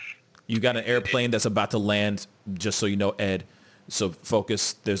 You got an airplane that's about to land. Just so you know, Ed. So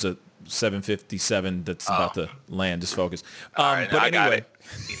focus. There's a 757 that's about to land. Just focus. Right, but I anyway, got it.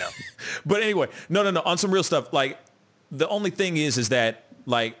 You know. But anyway, no. On some real stuff. Like the only thing is that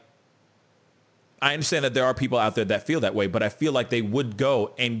like. I understand that there are people out there that feel that way, but I feel like they would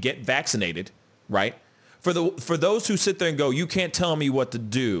go and get vaccinated, right? For those who sit there and go, you can't tell me what to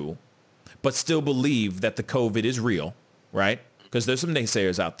do, but still believe that the COVID is real, right? Because there's some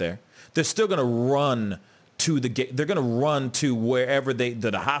naysayers out there. They're still going to run to the gate. They're going to run to wherever to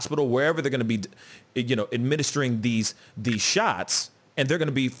the hospital, wherever they're going to be, you know, administering these shots And they're going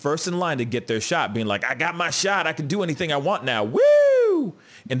to be first in line to get their shot, being like, I got my shot. I can do anything I want now. Woo!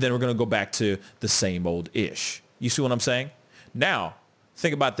 And then we're going to go back to the same old ish. You see what I'm saying? Now,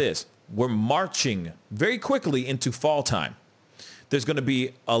 think about this. We're marching very quickly into fall time. There's going to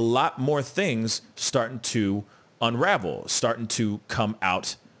be a lot more things starting to unravel, starting to come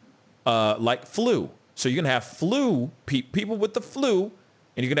out like flu. So you're going to have people with the flu,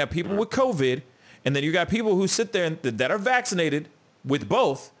 and you're going to have people with COVID, and then you got people who sit there that are vaccinated with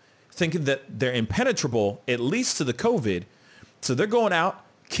both, thinking that they're impenetrable, at least to the COVID. So they're going out,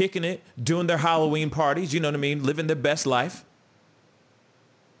 kicking it, doing their Halloween parties, you know what I mean, living their best life,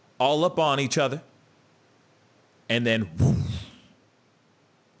 all up on each other. And then whoosh,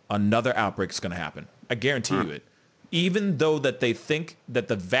 another outbreak is going to happen. I guarantee you it. Even though that they think that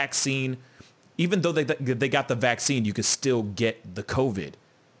the vaccine, even though they got the vaccine, you could still get the COVID.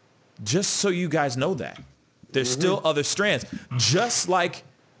 Just so you guys know that. There's still other strands, just like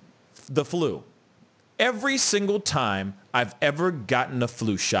the flu. Every single time I've ever gotten a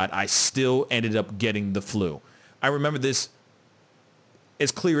flu shot, I still ended up getting the flu. I remember this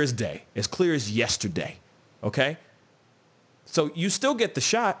as clear as day, as clear as yesterday. Okay? So you still get the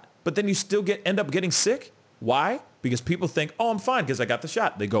shot, but then you still end up getting sick. Why? Because people think, oh, I'm fine because I got the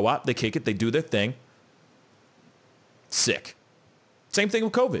shot. They go out, they kick it, they do their thing. Sick. Same thing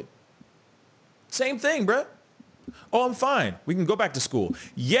with COVID. Same thing, bruh. Oh, I'm fine. We can go back to school.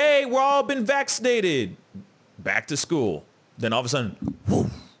 Yay, we're all been vaccinated. Back to school. Then all of a sudden, whoo,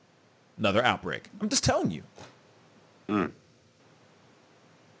 another outbreak. I'm just telling you.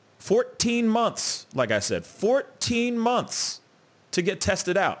 14 months, like I said, 14 months to get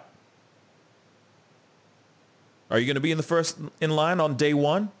tested out. Are you going to be in the first in line on day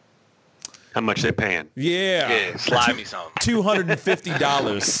one? How much they paying? Yeah, slide me some.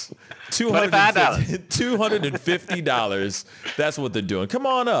 $250. $250. That's what they're doing. Come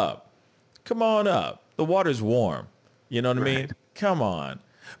on up. Come on up. The water's warm. You know what I mean? Come on.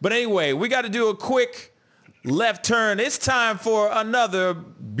 But anyway, we got to do a quick left turn. It's time for another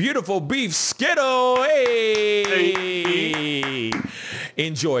beautiful beef skittle. Hey.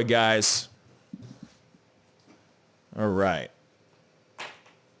 Enjoy, guys. All right.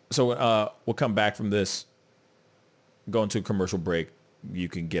 So we'll come back from this, go into a commercial break. You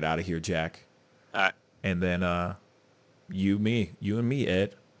can get out of here, Jack. All right. And then you and me,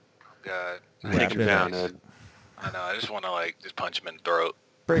 Ed. God. Take him down, Ed. I know. I just want to just punch him in the throat.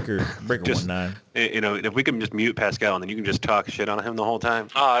 Breaker Just, 19. If we can just mute Pascal and then you can just talk shit on him the whole time.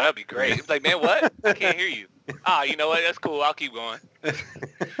 Oh, that'd be great. He's like, man, what? I can't hear you. Ah, you know what? That's cool. I'll keep going. You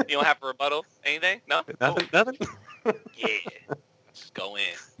don't have a rebuttal? Anything? No? Nothing? Cool. Nothing? Yeah. Just go in.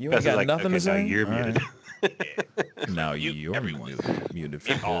 You ain't got like, nothing okay, to say? now you're muted. Yeah. Now Mute you're everyone. muted for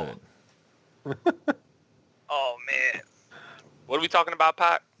Mute all. good. Oh, man. What are we talking about,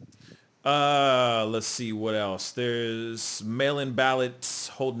 Pat? Let's see what else. There's mail-in ballots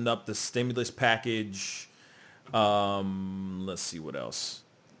holding up the stimulus package. Let's see what else.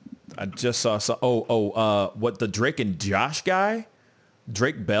 I just saw what the Drake and Josh guy,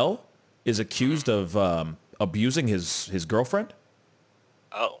 Drake Bell, is accused of abusing his girlfriend.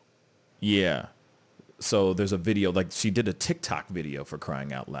 Oh. Yeah. So there's a video, like she did a TikTok video, for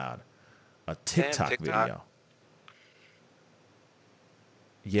crying out loud. A TikTok video.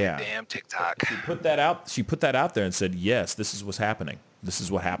 Yeah. Damn TikTok. She put that out there and said, yes, this is what's happening. This is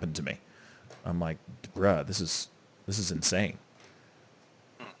what happened to me. I'm like, bruh, this is insane.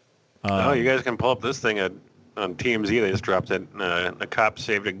 You guys can pull up this thing on TMZ. They just dropped it. A cop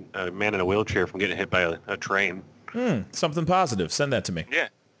saved a man in a wheelchair from getting hit by a train. Something positive. Send that to me. Yeah.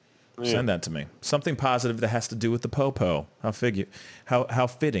 Send that to me. Something positive that has to do with the po-po. How fitting.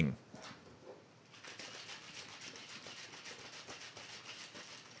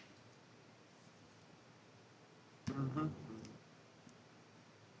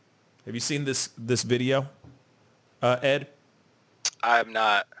 Have you seen this video, Ed? I have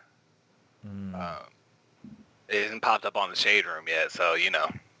not. It hasn't popped up on the Shade Room yet, so, I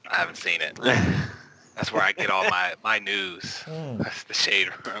haven't seen it. That's where I get all my news. That's the Shade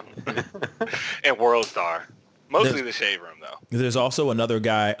Room. And World Star. Mostly the Shade Room, though. There's also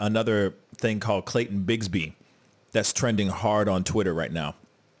another thing called Clayton Bisby that's trending hard on Twitter right now.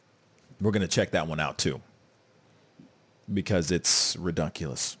 We're going to check that one out, too, because it's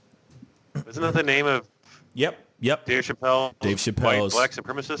ridiculous. Isn't that the name of Yep. Dave Chappelle's White black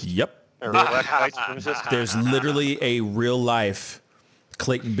supremacist? Yep. Or black white supremacist? There's literally a real life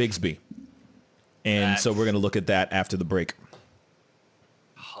Clayton Bisby. And so we're going to look at that after the break.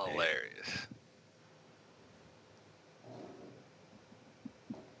 Hilarious.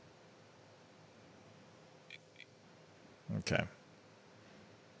 Okay.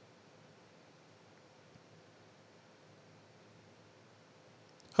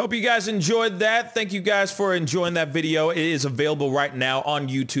 Hope you guys enjoyed that. Thank you guys for enjoying that video. It is available right now on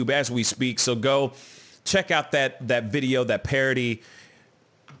YouTube as we speak. So go check out that video, that parody.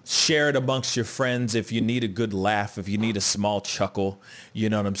 Share it amongst your friends if you need a good laugh, if you need a small chuckle. You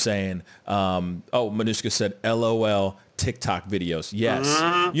know what I'm saying? Manushka said, LOL TikTok videos.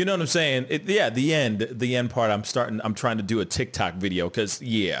 Yes. You know what I'm saying? The end part. I'm trying to do a TikTok video because,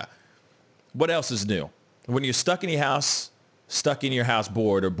 what else is new? When you're stuck in your house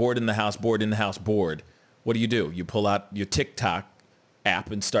bored, or bored in the house, bored, what do? You pull out your TikTok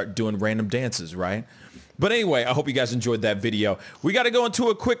app and start doing random dances, right? But anyway, I hope you guys enjoyed that video. We got to go into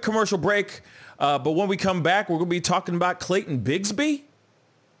a quick commercial break. But when we come back, we're going to be talking about Clayton Bisby.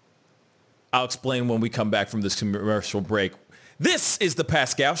 I'll explain when we come back from this commercial break. This is the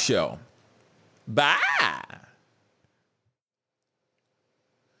Pascal Show. Bye.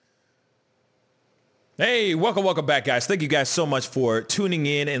 Hey, welcome back, guys. Thank you guys so much for tuning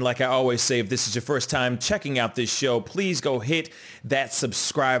in. And like I always say, if this is your first time checking out this show, please go hit that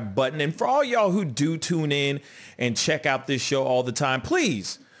subscribe button. And for all y'all who do tune in and check out this show all the time,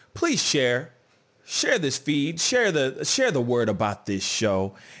 please share this feed, share the word about this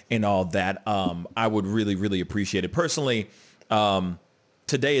show and all that. I would really, really appreciate it. Personally,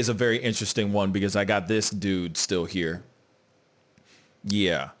 today is a very interesting one because I got this dude still here.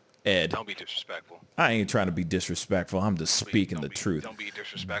 Yeah, Ed. Don't be disrespectful. I ain't trying to be disrespectful. I'm just speaking the truth. Don't be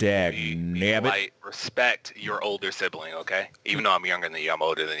disrespectful. Be polite. Respect your older sibling, okay? Even though I'm younger than you, I'm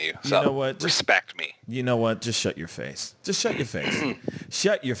older than you. So you know what? Respect me. You know what? Just shut your face. Shut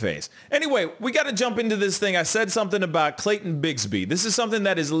your face. Anyway, we got to jump into this thing. I said something about Clayton Bisby. This is something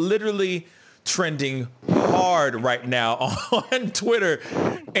that is literally trending hard right now on Twitter.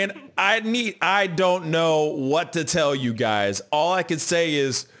 And I don't know what to tell you guys. All I can say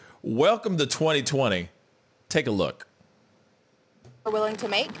is, welcome to 2020. Take a look. We're willing to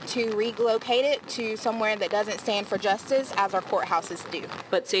make to relocate it to somewhere that doesn't stand for justice as our courthouses do.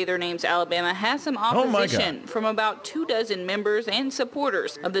 But Say Their Names Alabama has some opposition from about 24 members and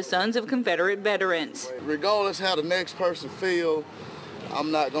supporters of the Sons of Confederate Veterans. Regardless how the next person feel, I'm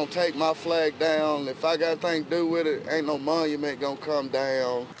not going to take my flag down. If I got anything to do with it, ain't no monument going to come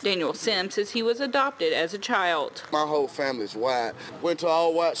down. Daniel Sims says he was adopted as a child. My whole family's white. Went to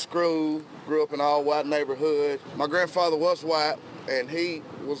all-white school, grew up in an all-white neighborhood. My grandfather was white, and he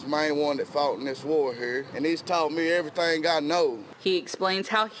was the main one that fought in this war here. And he's taught me everything I know. He explains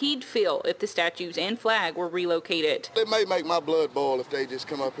how he'd feel if the statues and flag were relocated. It may make my blood boil if they just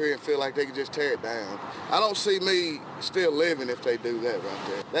come up here and feel like they can just tear it down. I don't see me still living if they do that right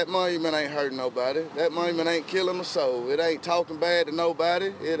there. That monument ain't hurting nobody. That monument ain't killing a soul. It ain't talking bad to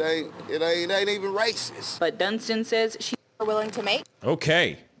nobody. It ain't even racist. But Dunstan says she's willing to make.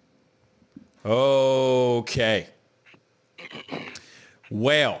 Okay.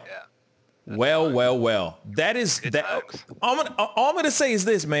 Well. Yeah. Well. That is Good that. times. All I'm gonna say is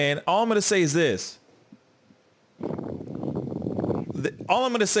this, man. All I'm gonna say is this.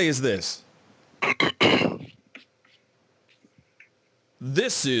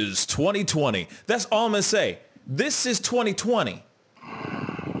 This is 2020. That's all I'm gonna say. This is 2020.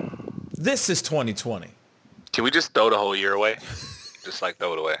 This is 2020. Can we just throw the whole year away? Just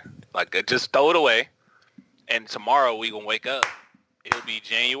throw it away. Just throw it away. And tomorrow we gonna wake up. It'll be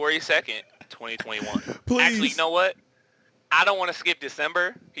January 2nd, 2021. Please. Actually, you know what? I don't want to skip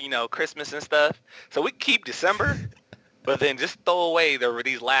December, Christmas and stuff. So we keep December, but then just throw away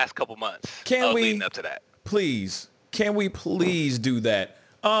these last couple months leading up to that. Please. Can we please do that?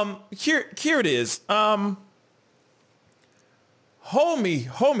 Here it is. Homie.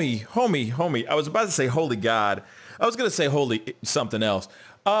 I was about to say holy God. I was going to say holy something else.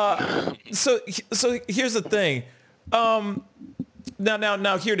 So here's the thing.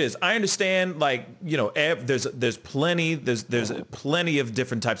 Now here it is. I understand, there's plenty of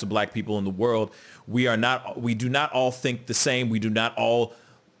different types of black people in the world. We do not all think the same. We do not all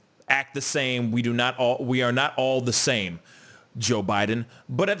act the same. We are not all the same, Joe Biden.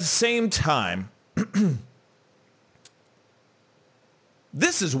 But at the same time,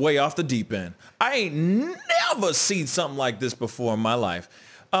 this is way off the deep end. I ain't never seen something like this before in my life.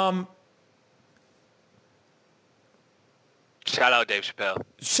 Shout out Dave Chappelle.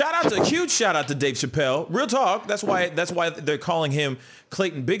 Huge shout out to Dave Chappelle. Real talk. That's why they're calling him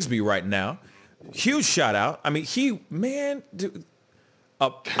Clayton Bisby right now. Huge shout out. I mean,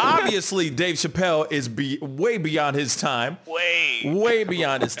 obviously Dave Chappelle is way beyond his time. Way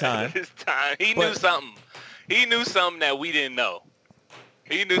beyond his time. He knew something. He knew something that we didn't know.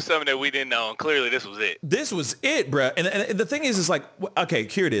 And clearly this was it. This was it, bruh. And the thing is okay,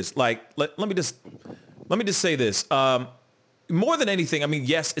 here it is. Let me just say this. more than anything, I mean,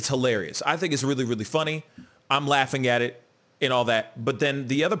 yes, it's hilarious. I think it's really, really funny. I'm laughing at it and all that. But then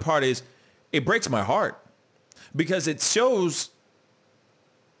the other part is it breaks my heart because it shows,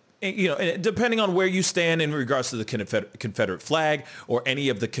 you know, depending on where you stand in regards to the Confederate flag or any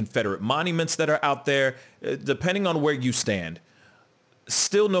of the Confederate monuments that are out there, depending on where you stand,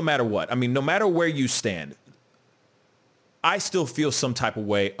 still, no matter what, I mean, no matter where you stand, I still feel some type of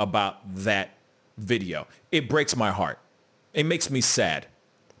way about that video. It breaks my heart. It makes me sad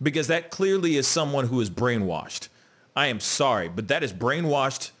because that clearly is someone who is brainwashed. I am sorry, but that is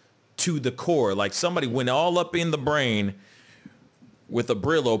brainwashed to the core. Like somebody went all up in the brain with a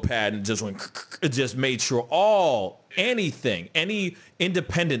Brillo pad and just made sure any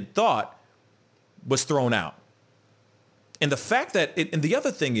independent thought was thrown out. And the fact that, and the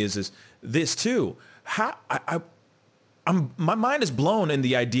other thing is this too, how my mind is blown in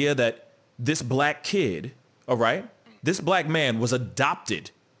the idea that this black kid, all right, this black man was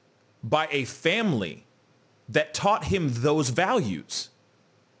adopted by a family that taught him those values.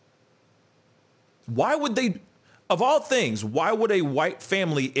 Why would they, of all things, why would a white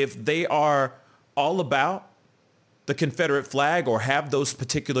family, if they are all about the Confederate flag or have those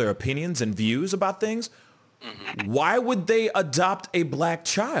particular opinions and views about things, why would they adopt a black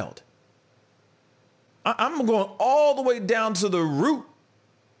child? I'm going all the way down to the root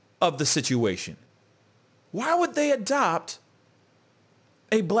of the situation. Why would they adopt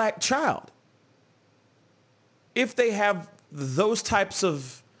a black child if they have those types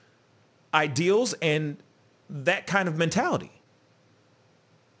of ideals and that kind of mentality?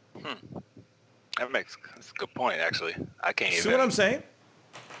 That's a good point, actually. I can't even... See what I'm saying?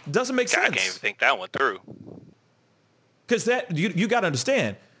 Doesn't make sense. I can't even think that one through. Because that you got to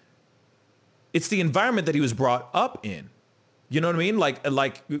understand, it's the environment that he was brought up in. You know what I mean?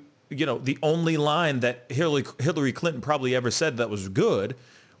 Like you know, the only line that Hillary Clinton probably ever said that was good,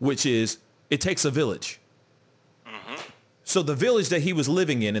 which is, it takes a village. So the village that he was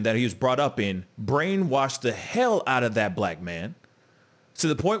living in and that he was brought up in brainwashed the hell out of that black man to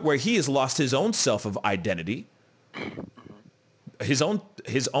the point where he has lost his own self of identity, his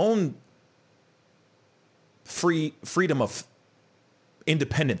own freedom of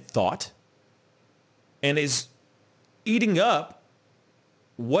independent thought, and is eating up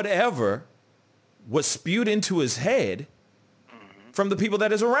whatever was spewed into his head from the people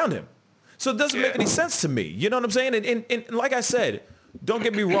that is around him. So it doesn't make any sense to me. You know what I'm saying? And like I said, don't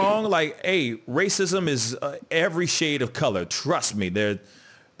get me wrong. Like, hey, racism is every shade of color. Trust me, there's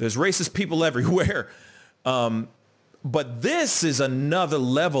racist people everywhere. But this is another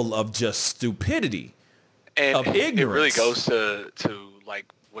level of just stupidity, and of ignorance. It really goes to like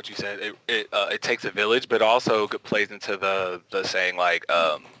what you said. It takes a village, but also plays into the saying like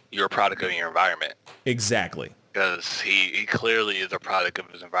you're a product of your environment. Exactly. Because he clearly is a product of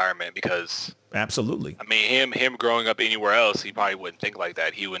his environment. Because absolutely, I mean, him growing up anywhere else, he probably wouldn't think like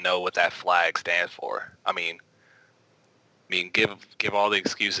that. He would know what that flag stands for. I mean, give all the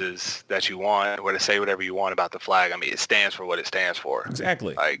excuses that you want, or to say whatever you want about the flag. I mean, it stands for what it stands for.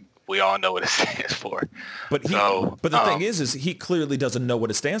 Exactly. Like, we all know what it stands for. But the thing is he clearly doesn't know what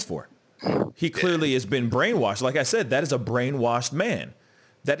it stands for. He clearly has been brainwashed. Like I said, that is a brainwashed man.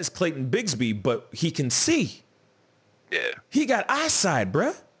 That is Clayton Bisby, but he can see. Yeah. He got eyesight,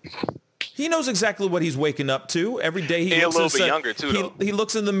 bruh. He knows exactly what he's waking up to every day. He looks a little bit younger too. He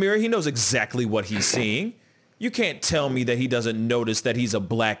looks in the mirror. He knows exactly what he's seeing. You can't tell me that he doesn't notice that he's a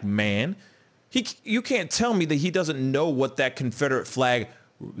black man. You can't tell me that he doesn't know what that Confederate flag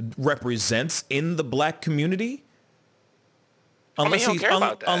represents in the black community. Unless he don't care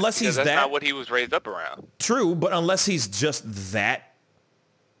about that. Unless he's that's not what he was raised up around. True, but unless he's just that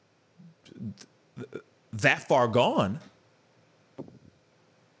far gone.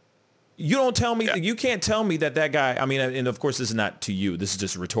 You don't tell me, you can't tell me that guy, I mean, and of course this is not to you, this is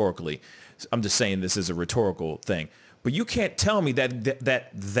just rhetorically. I'm just saying this is a rhetorical thing. But you can't tell me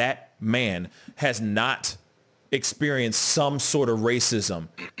that man has not experienced some sort of racism.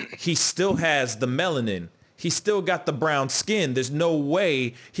 He still has the melanin. He still got the brown skin. There's no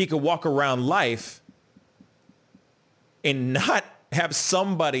way he could walk around life and not have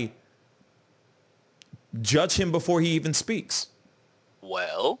somebody judge him before he even speaks.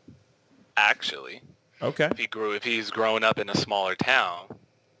 Well, actually, okay. If he's grown up in a smaller town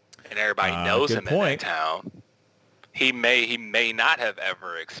and everybody knows him in that town, he may not have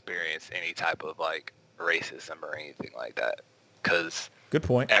ever experienced any type of like racism or anything like that. Because good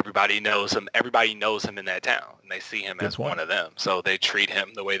point. Everybody knows him. Everybody knows him in that town, and they see him as one of them. So they treat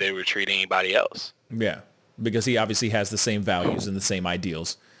him the way they would treat anybody else. Yeah, because he obviously has the same values and the same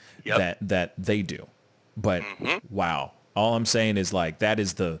ideals that they do. But wow, All I'm saying is like that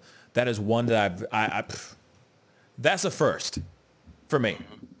is one that that's a first for me.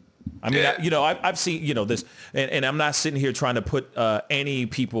 I mean, I've seen, this, and I'm not sitting here trying to put any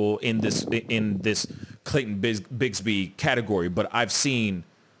people in this Clayton Bisby category, but I've seen,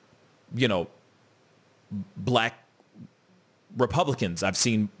 black Republicans. I've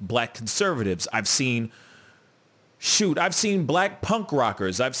seen black conservatives. I've seen black punk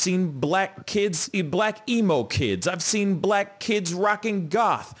rockers. I've seen black kids, black emo kids. I've seen black kids rocking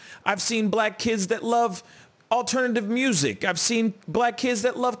goth. I've seen black kids that love alternative music. I've seen black kids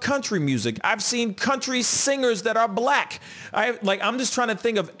that love country music. I've seen country singers that are black. I'm just trying to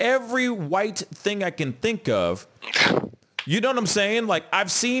think of every white thing I can think of. You know what I'm saying? Like,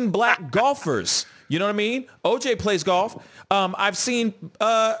 I've seen black golfers. You know what I mean? OJ plays golf. I've seen, you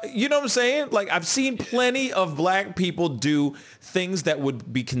know what I'm saying? Like, I've seen plenty of black people do things that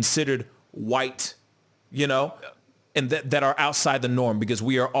would be considered white, and that are outside the norm, because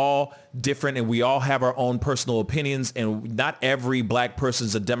we are all different and we all have our own personal opinions, and not every black person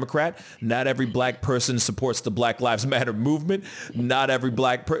is a Democrat. Not every black person supports the Black Lives Matter movement. Not every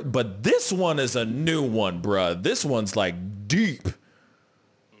but this one is a new one, bruh. This one's like deep.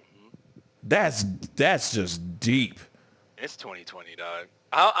 That's just deep. It's 2020, dog.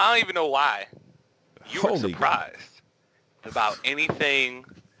 I don't even know why you were surprised about anything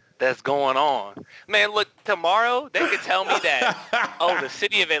that's going on. Man, look, tomorrow they could tell me that, the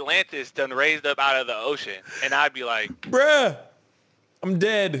city of Atlantis done raised up out of the ocean. And I'd be like, bruh, I'm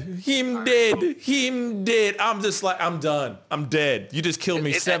dead. Him dead. I'm just like, I'm done. I'm dead. You just killed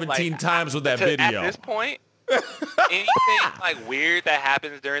me 17 times with that video. At this point, anything like weird that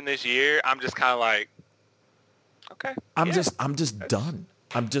happens during this year, I'm just kind of like, okay. I'm just done.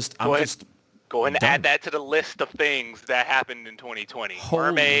 Go ahead and add that to the list of things that happened in 2020. Holy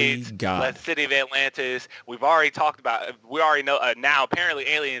Mermaids, God. the city of Atlantis. We've already talked about. We already know now. Apparently,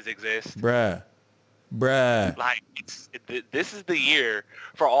 aliens exist. Bruh. Like this is the year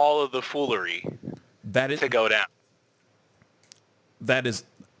for all of the foolery to go down. That is.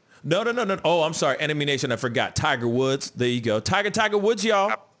 No. Oh, I'm sorry. Enemy Nation. I forgot. Tiger Woods. There you go. Tiger Woods, y'all.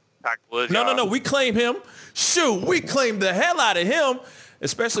 Tiger Woods. No. We claim him. Shoot, we claim the hell out of him,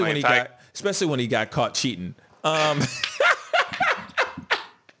 especially when he got caught cheating.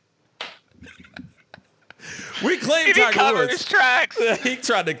 We claim Tiger Woods. His tracks. He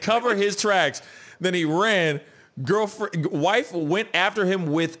tried to cover his tracks. Then he ran. Wife went after him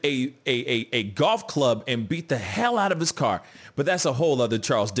with a golf club and beat the hell out of his car. But that's a whole other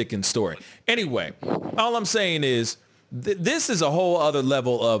Charles Dickens story. Anyway, all I'm saying is this is a whole other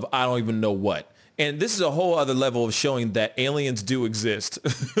level of I don't even know what. And this is a whole other level of showing that aliens do exist.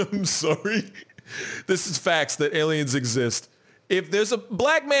 I'm sorry. This is facts that aliens exist. If there's a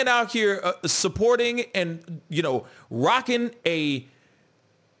black man out here supporting and, rocking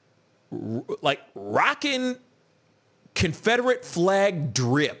Confederate flag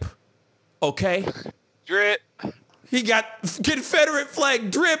drip, okay? Drip. He got Confederate flag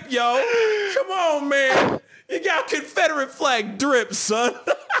drip, yo. Come on, man. You got Confederate flag drip, son.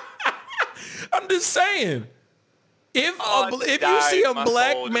 I'm just saying. If you see a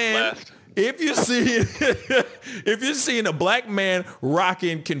black man, if you're seeing a black man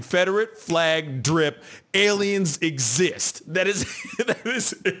rocking Confederate flag drip, aliens exist. That is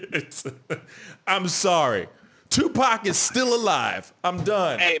it. I'm sorry. Tupac is still alive. I'm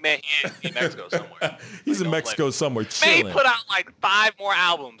done. Hey, man, he's in Mexico somewhere. He's in Mexico somewhere chilling. Man, he put out like 5 more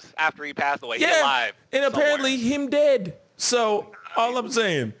albums after he passed away. Yeah, he's alive and apparently him dead. So all I'm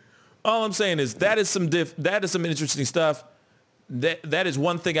saying is that is some interesting stuff. That is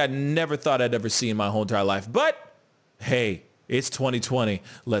one thing I never thought I'd ever see in my whole entire life. But hey, it's 2020.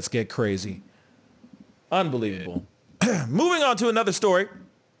 Let's get crazy. Unbelievable. Moving on to another story.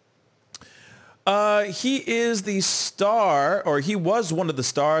 He is the star, or he was one of the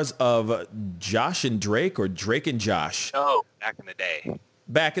stars of Josh and Drake, or Drake and Josh. Oh, back in the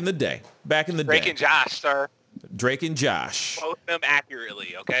day. Drake and Josh, sir. Drake and Josh. Quote them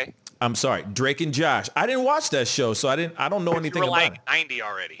accurately, okay? I'm sorry, Drake and Josh. I didn't watch that show, so I don't know anything about it. 90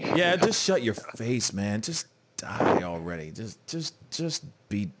 already. Yeah, just shut your face, man. Just die already. Just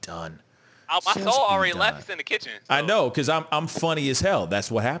be done. My soul already left. It's in the kitchen. So. I know, because I'm funny as hell.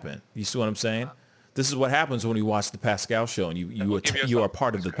 That's what happened. You see what I'm saying? This is what happens when you watch the Pascal show and you are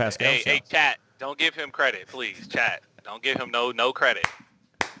part of the Pascal show. Hey, chat, don't give him credit, please. Chat, don't give him no credit.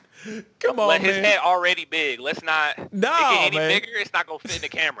 Come on, His head already big. Let's not make it any bigger. It's not gonna fit in the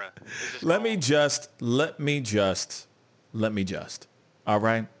camera. Let me just. All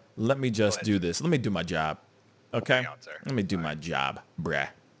right. Let me just do this. Let me do my job. Okay. Let me do my job, bruh.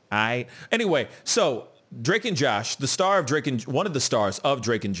 Anyway, so Drake and Josh, the star of Drake and one of the stars of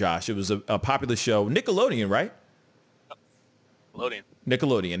Drake and Josh. It was a popular show, Nickelodeon, right?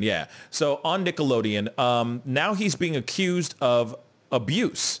 Nickelodeon, yeah. So on Nickelodeon, now he's being accused of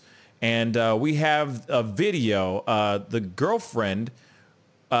abuse. And we have a video. The girlfriend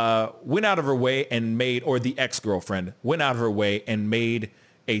went out of her way and made, or the ex-girlfriend went out of her way and made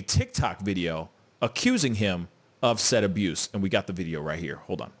a TikTok video accusing him of said abuse. And we got the video right here.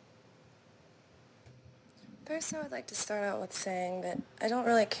 Hold on. First, I would like to start out with saying that I don't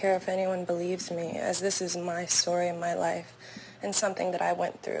really care if anyone believes me, as this is my story and my life and something that I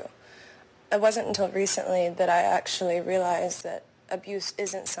went through. It wasn't until recently that I actually realized that abuse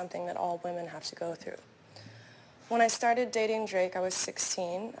isn't something that all women have to go through. When I started dating Drake, I was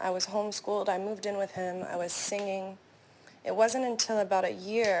 16. I was homeschooled. I moved in with him. I was singing. It wasn't until about a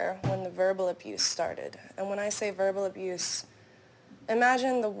year when the verbal abuse started. And when I say verbal abuse,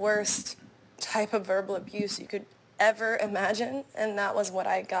 imagine the worst type of verbal abuse you could ever imagine, and that was what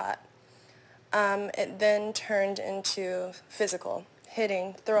I got. It then turned into physical,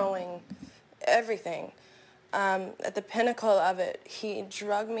 hitting, throwing, everything. At the pinnacle of it, he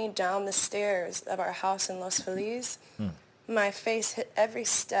dragged me down the stairs of our house in Los Feliz. My face hit every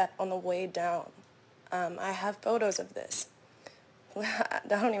step on the way down. I have photos of this. I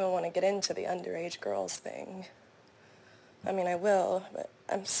don't even want to get into the underage girls thing. I mean, I will, but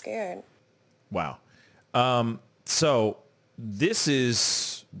I'm scared. Wow. So this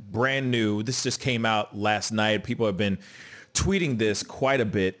is brand new. This just came out last night. People have been tweeting this quite a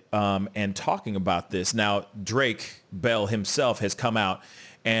bit and talking about this. Now, Drake Bell himself has come out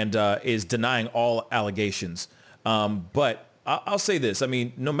and is denying all allegations. But I'll say this. I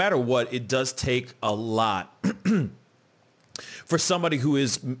mean, no matter what, it does take a lot for somebody who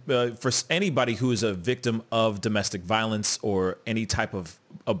is, for anybody who is a victim of domestic violence or any type of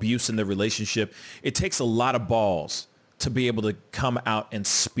abuse in the relationship. It takes a lot of balls to be able to come out and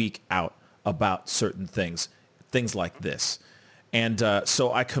speak out about certain things like this. And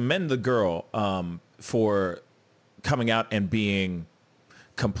so I commend the girl for coming out and being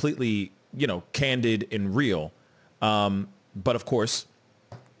completely, candid and real. But of course,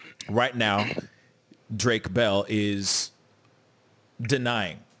 right now, Drake Bell is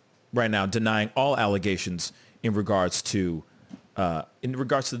denying all allegations in regards to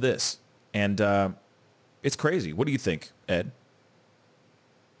this. And it's crazy. What do you think, Ed?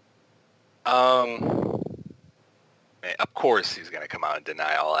 Of course he's going to come out and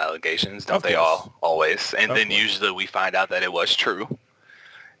deny all allegations, don't they all? Always. And then usually we find out that it was true.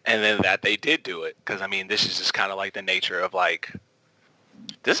 And then that they did do it. Because, I mean, this is just kind of like the nature of, like,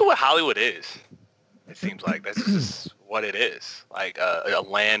 this is what Hollywood is. It seems like that's just what it is. Like a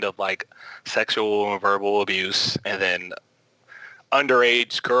land of, like, sexual and verbal abuse. And then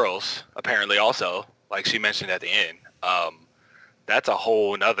underage girls, apparently also, like she mentioned at the end. That's a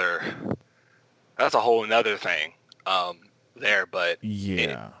whole nother thing there. But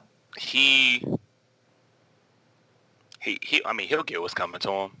yeah, I mean, he'll get what's coming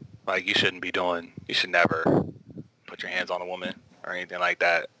to him. Like, you should never put your hands on a woman or anything like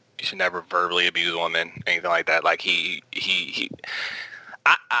that. You should never verbally abuse a woman, anything like that. Like, I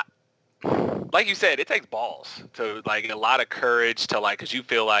like you said, it takes balls to, like, a lot of courage to, like, because you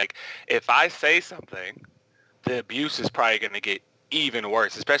feel like if I say something, the abuse is probably going to get even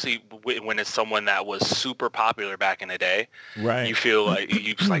worse, especially when it's someone that was super popular back in the day. Right. You feel like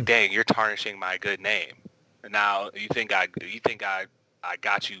you're just like, dang, you're tarnishing my good name. And now you think I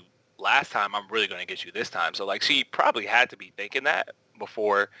got you last time, I'm really going to get you this time. So, like, she probably had to be thinking that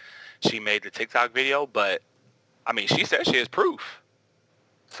before she made the TikTok video. But I mean, she said she has proof.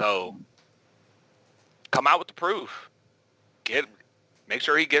 So come out with the proof. Make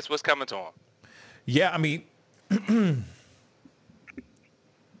sure he gets what's coming to him. Yeah, I mean,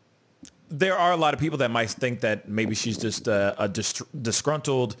 there are a lot of people that might think that maybe she's just a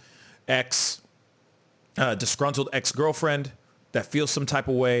disgruntled ex-girlfriend that feels some type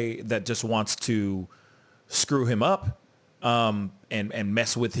of way, that just wants to screw him up and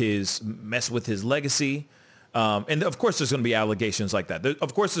mess with his legacy. And of course, there's going to be allegations like that.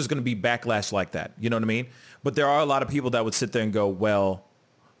 Of course, there's going to be backlash like that. You know what I mean? But there are a lot of people that would sit there and go, well,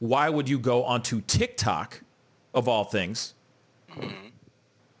 why would you go onto TikTok, of all things,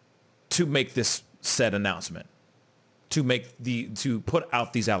 to make this said announcement, to put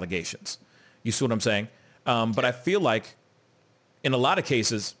out these allegations? You see what I'm saying? But I feel like in a lot of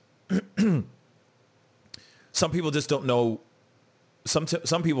cases, some people just don't know. Some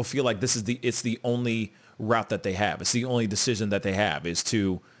people feel like it's the only route that they have. It's the only decision that they have, is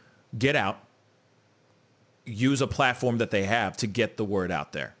to get out, use a platform that they have to get the word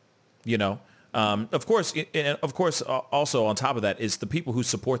out there, Of course, also on top of that is the people who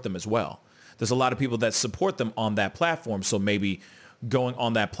support them as well. There's a lot of people that support them on that platform. So maybe going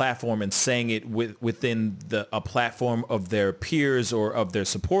on that platform and saying it within a platform of their peers or of their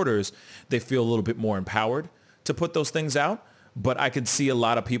supporters, they feel a little bit more empowered to put those things out. But I could see a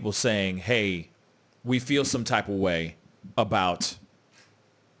lot of people saying, hey, we feel some type of way about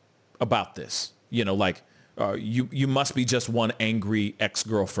this. You know, like you must be just one angry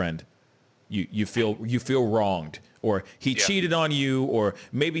ex-girlfriend. You feel wronged, or he cheated on you, or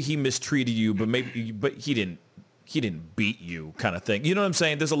maybe he mistreated you, but he didn't beat you, kind of thing. You know what I'm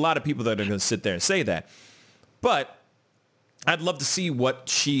saying? There's a lot of people that are going to sit there and say that. But I'd love to see what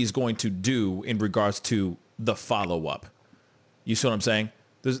she's going to do in regards to the follow-up. You see what I'm saying?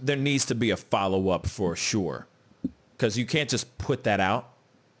 There needs to be a follow-up for sure, because you can't just put that out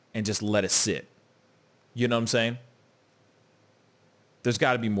and just let it sit. You know what I'm saying? There's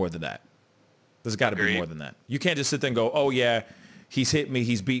got to be more than that. There's got to be more than that. You can't just sit there and go, oh, yeah, he's hit me,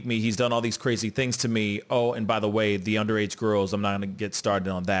 he's beat me, he's done all these crazy things to me. Oh, and by the way, the underage girls, I'm not going to get started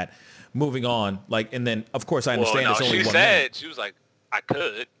on that. Moving on. Like, and then, of course, I understand it's only 1 minute. She was like, I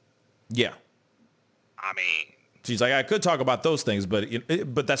could. Yeah. I mean. She's like, I could talk about those things, but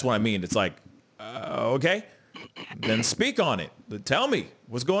that's what I mean. It's like, okay, then speak on it. Tell me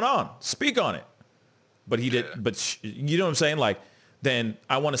what's going on. Speak on it. But he did. But you know what I'm saying? Like, then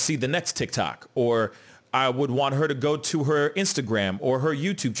I want to see the next TikTok, or I would want her to go to her Instagram or her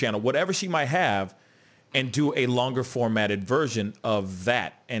YouTube channel, whatever she might have, and do a longer formatted version of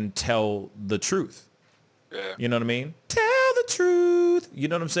that and tell the truth. Yeah. You know what I mean? Tell the truth. You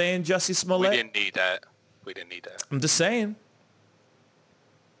know what I'm saying, Jussie Smollett? We didn't need that. I'm just saying.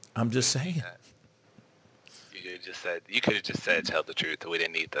 You could have just said tell the truth. We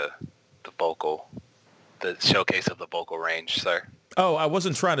didn't need the showcase of the vocal range, sir. Oh, I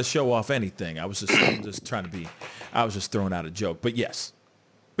wasn't trying to show off anything. I was just trying to be. I was just throwing out a joke. But yes.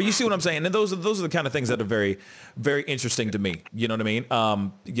 But you see what I'm saying? And those are the kind of things that are very, very interesting to me. You know what I mean?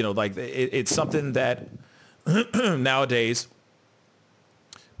 You know, like it's something that nowadays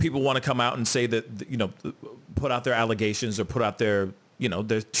people want to come out and say that, you know, put out their allegations or put out their, you know,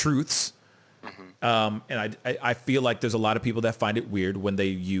 their truths. And I feel like there's a lot of people that find it weird when they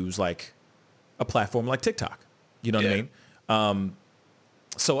use like a platform like TikTok. You know what I mean?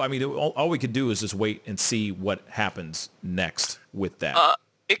 So, I mean, all we could do is just wait and see what happens next with that.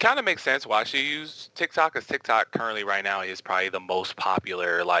 It kind of makes sense why she used TikTok, because TikTok currently right now is probably the most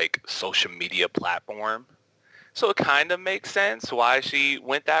popular like social media platform. So it kind of makes sense why she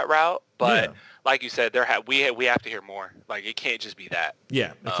went that route. But like you said, we have to hear more. Like it can't just be that.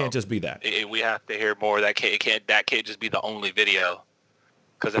 Yeah, it can't just be that. We have to hear more. That can't just be the only video.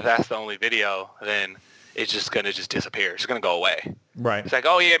 Because if that's the only video, then it's just going to just disappear. It's going to go away. Right. It's like,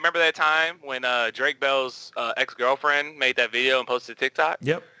 oh, yeah, remember that time when Drake Bell's ex-girlfriend made that video and posted TikTok?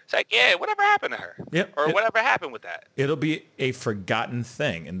 Yep. It's like, yeah, whatever happened to her? Yep. Or whatever happened with that? It'll be a forgotten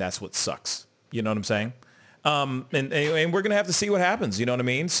thing, and that's what sucks. You know what I'm saying? And we're going to have to see what happens. You know what I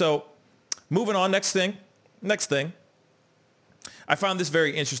mean? So moving on, next thing. I found this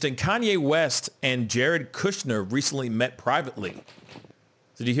very interesting. Kanye West and Jared Kushner recently met privately.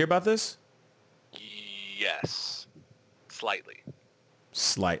 Did you hear about this? Yes. Slightly.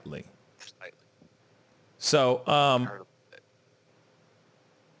 So,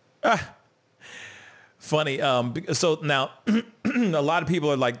 funny. So now a lot of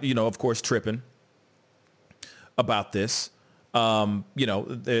people are like, you know, of course, tripping about this. You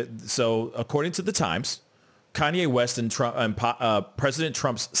know, so according to the Times, Kanye West and President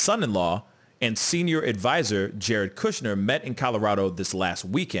Trump's son-in-law and senior advisor Jared Kushner met in Colorado this last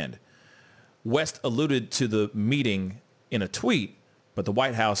weekend. West alluded to the meeting in a tweet, but the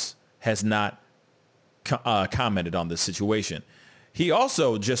White House has not commented on this situation. He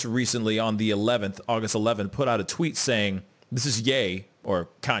also just recently on the 11th, August 11th, put out a tweet saying, this is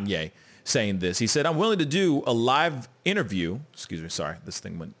Kanye saying this. He said, I'm willing to do a live interview. Excuse me, sorry, this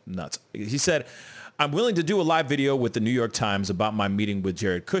thing went nuts. He said, I'm willing to do a live video with the New York Times about my meeting with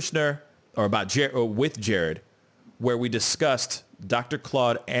Jared Kushner, or with Jared, where we discussed Dr.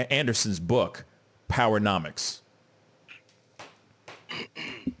 Claude Anderson's book, Powernomics.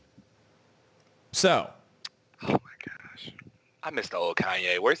 So. Oh my gosh. I miss the old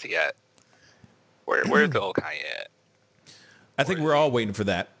Kanye. Where's he at? Where's the old Kanye at? I think we're all waiting for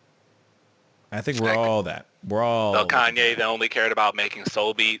that. We're all Kanye that only cared about making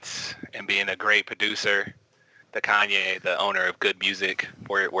soul beats and being a great producer. The Kanye, the owner of good music.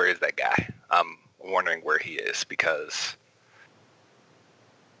 Where is that guy? I'm wondering where he is, because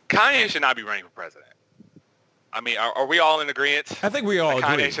Kanye should not be running for president. I mean, are we all in agreement? I think we all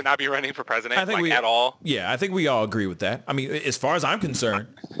agree. Kanye should not be running for president at all. Yeah, I think we all agree with that. I mean, as far as I'm concerned,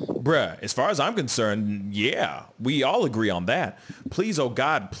 as far as I'm concerned, yeah, we all agree on that. Please, oh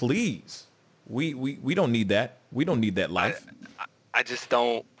God, please. We don't need that. We don't need that life. I just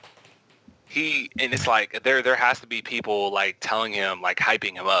don't. And it's like there has to be people like telling him, like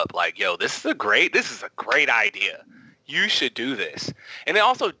hyping him up, like, yo, this is a great idea. You should do this. And it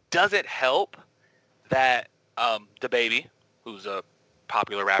also doesn't help that DaBaby, who's a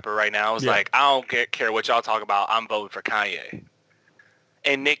popular rapper right now, is like, I don't care what y'all talk about. I'm voting for Kanye.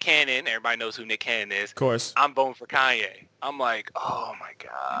 And Nick Cannon, everybody knows who Nick Cannon is. Of course. I'm voting for Kanye. I'm like, oh my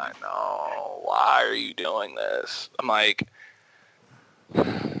God, no. Why are you doing this? I'm like,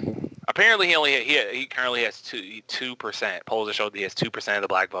 apparently he currently has 2%. Polls have showed he has 2% of the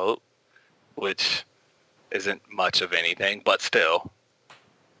black vote, which isn't much of anything, but still,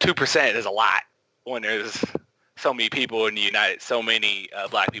 2% is a lot when there's so many people in so many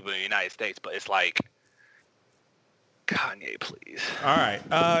black people in the United States. But it's like, Kanye, please. All right,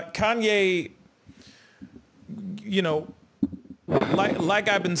 Kanye. You know, like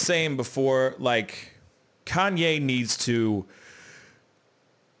I've been saying before, like Kanye needs to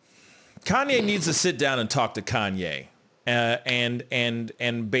sit down and talk to Kanye,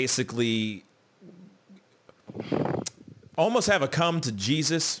 and basically almost have a come to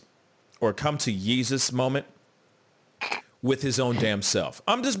Jesus or come to Jesus moment with his own damn self.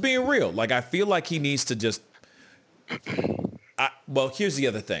 I'm just being real. Like, I feel like he needs to just, well, here's the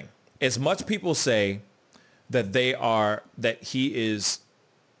other thing. As much people say that that he is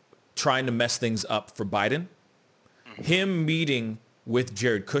trying to mess things up for Biden, him meeting with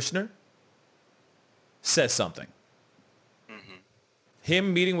Jared Kushner says something.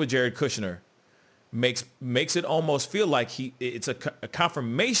 Him meeting with Jared Kushner makes it almost feel like it's a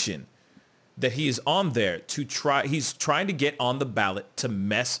confirmation that he is on there he's trying to get on the ballot to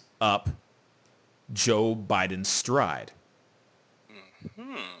mess up Joe Biden's stride.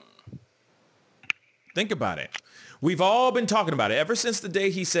 Think about it. We've all been talking about it ever since the day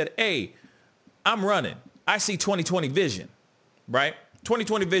he said, hey, I'm running. I see 2020 vision, right?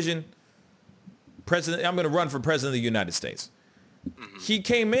 2020 vision, president. I'm going to run for president of the United States. He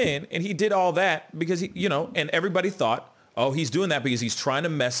came in and he did all that because and everybody thought, oh, he's doing that because he's trying to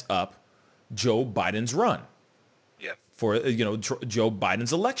mess up Joe Biden's run. Yeah. For Joe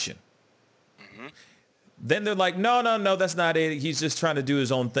Biden's election. Then they're like, no, that's not it. He's just trying to do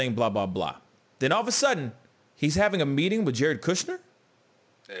his own thing, blah, blah, blah. Then all of a sudden, he's having a meeting with Jared Kushner?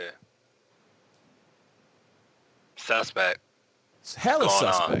 Yeah. Suspect. It's hella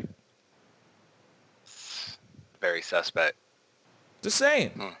suspect. Very suspect. Just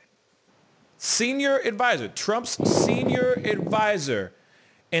saying. Senior advisor. Trump's senior advisor.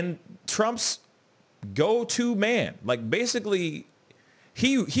 And Trump's go-to man. Like, basically,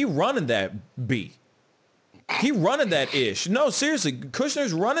 he running that B. He running that ish. No, seriously,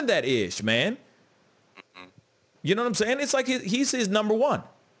 Kushner's running that ish, man. You know what I'm saying? It's like he's his number one.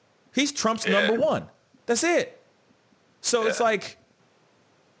 He's Trump's number one. That's it. So it's like,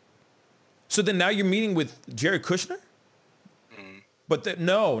 so then now you're meeting with Jared Kushner? But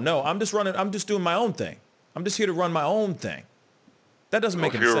no, I'm just doing my own thing. I'm just here to run my own thing. That doesn't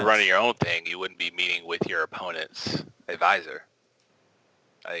make any sense. If you were running your own thing, you wouldn't be meeting with your opponent's advisor.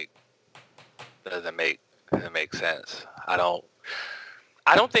 Like, doesn't make sense. I don't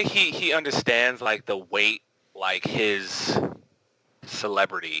think he understands like the weight like his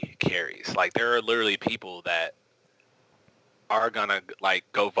celebrity carries. Like, there are literally people that are gonna like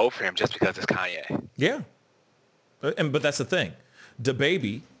go vote for him just because it's Kanye. Yeah, but that's the thing.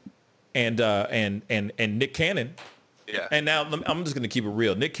 DaBaby and Nick Cannon. Yeah. And now I'm just gonna keep it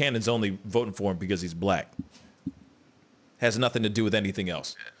real. Nick Cannon's only voting for him because he's black. Has nothing to do with anything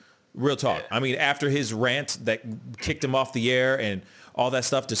else. Real talk. Yeah. I mean, after his rant that kicked him off the air and all that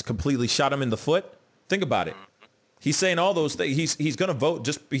stuff just completely shot him in the foot. Think about it. He's saying all those things. He's going to vote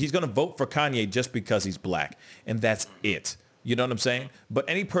for Kanye just because he's black, and that's it. You know what I'm saying? But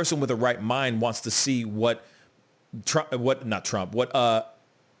any person with a right mind wants to see what Kanye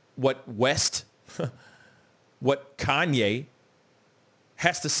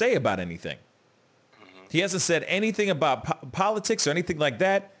has to say about anything. He hasn't said anything about politics or anything like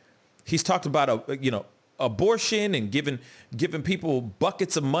that. He's talked about abortion and giving people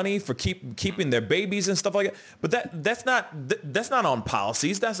buckets of money for keeping their babies and stuff like that. But that's not on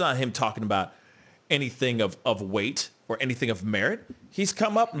policies. That's not him talking about anything of weight or anything of merit. He's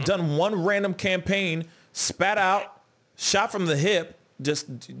come up and done one random campaign, spat out, shot from the hip, just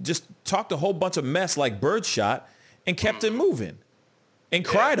talked a whole bunch of mess like birdshot, and kept it moving. And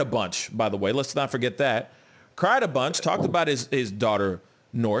cried a bunch, by the way. Let's not forget that. cried a bunch, talked about his daughter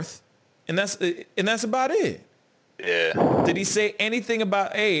North, and that's about it. Yeah. Did he say anything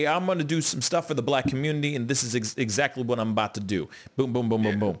about, hey, I'm going to do some stuff for the black community, and this is exactly what I'm about to do? Boom, boom, boom,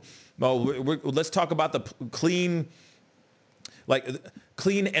 boom, boom. No, let's talk about the clean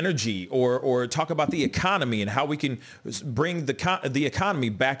energy, or talk about the economy and how we can bring the economy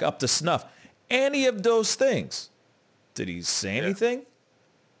back up to snuff. Any of those things. Did he say anything?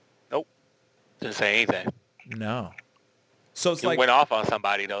 Nope. Didn't say anything. No. So it's He went off on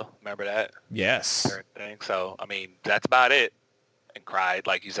somebody though. Remember that? Yes. Thing. So I mean, that's about it. And cried,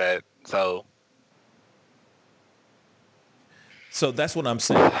 like you said. So that's what I'm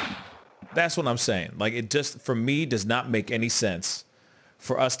saying. That's what I'm saying. Like, it just, for me, does not make any sense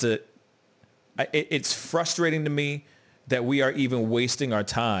for us to. It's frustrating to me that we are even wasting our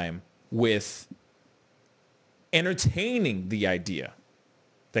time with entertaining the idea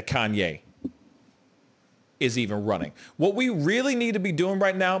that Kanye is even running. What we really need to be doing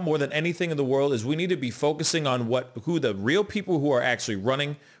right now, more than anything in the world, is we need to be focusing on who the real people who are actually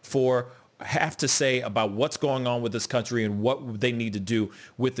running for have to say about what's going on with this country and what they need to do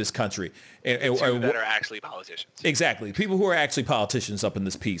with this country. And that are actually politicians. Exactly. People who are actually politicians up in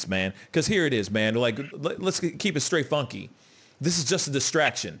this piece, man. Because here it is, man. Like, let's keep it straight funky. This is just a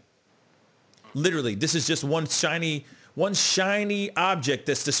distraction. Literally, this is just one shiny object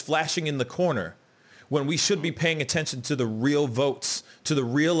that's just flashing in the corner, when we should be paying attention to the real votes, to the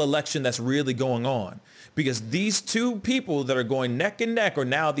real election that's really going on. Because these two people that are going neck and neck, or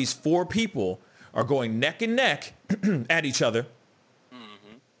now these four people are going neck and neck at each other.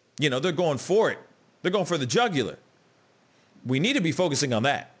 Mm-hmm. You know, they're going for it. They're going for the jugular. We need to be focusing on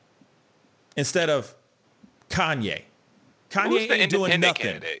that instead of Kanye. Kanye ain't doing nothing.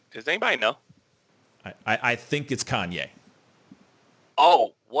 Candidate? Does anybody know? I think it's Kanye.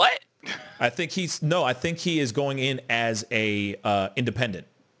 Oh, what? I think he is going in as a independent.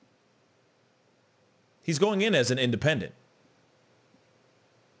 He's going in as an independent.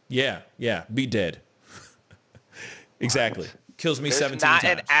 Yeah, be dead. Exactly. Kills me 17 times.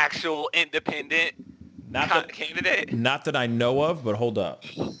 Not an actual independent candidate? Not that I know of, but hold up.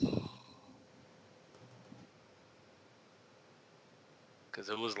 Because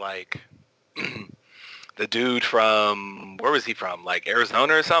it was like the dude from, where was he from? Like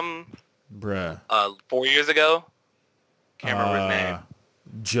Arizona or something? Bruh. 4 years ago? Can't remember his name.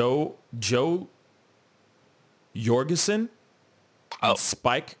 Joe Jorgensen and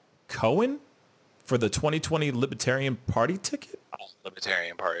Spike Cohen for the 2020 Libertarian Party ticket? Oh,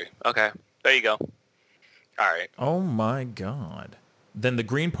 Libertarian Party. Okay. There you go. All right. Oh, my God. Then the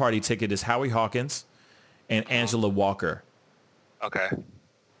Green Party ticket is Howie Hawkins and Angela Walker. Okay.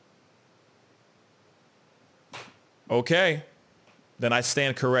 Then I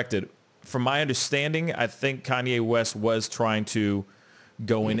stand corrected. From my understanding, I think Kanye West was trying to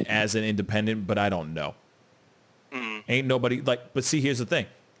go in as an independent, but I don't know. Ain't nobody but see, here's the thing.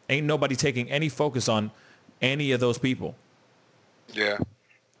 Ain't nobody taking any focus on any of those people. Yeah.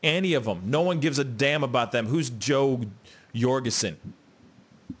 Any of them. No one gives a damn about them. Who's Joe Jorgensen?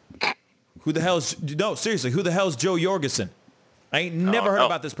 Who the hell is Joe Jorgensen? I ain't never heard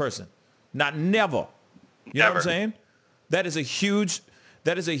about this person. Not never. You know what I'm saying? That is a huge,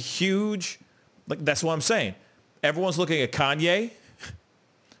 that's what I'm saying. Everyone's looking at Kanye,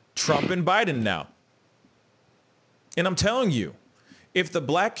 Trump, and Biden now. And I'm telling you, if the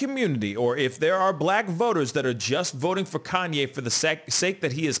black community, or if there are black voters that are just voting for Kanye for the sake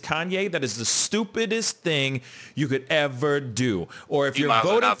that he is Kanye, that is the stupidest thing you could ever do. Or if you're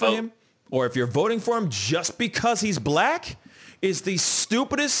voting for him just because he's black, is the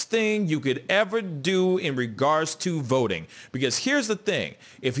stupidest thing you could ever do in regards to voting. Because here's the thing.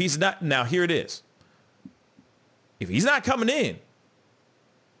 If he's not, now here it is. If he's not coming in,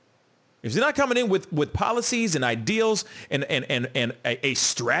 with policies and ideals and a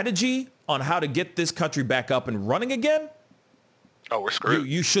strategy on how to get this country back up and running again, oh, we're screwed.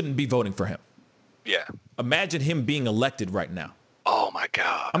 You shouldn't be voting for him. Yeah. Imagine him being elected right now. Oh, my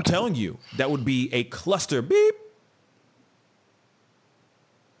God. I'm telling you, that would be a cluster beep.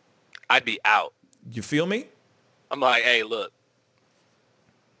 I'd be out. You feel me? I'm like, hey, look,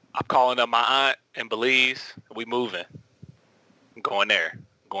 I'm calling up my aunt in Belize. We moving. I'm going there.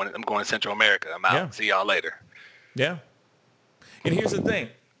 I'm going to Central America. I'm out. Yeah. See y'all later. Yeah. And here's the thing.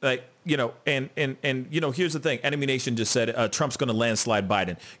 Like, you know, and here's the thing. Enemy Nation just said Trump's going to landslide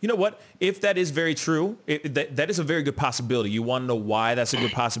Biden. You know what? If that is very true, that is a very good possibility. You want to know why that's a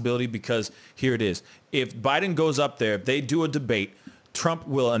good possibility? Because here it is. If Biden goes up there, if they do a debate, Trump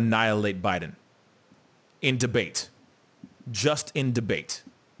will annihilate Biden in debate. Just in debate.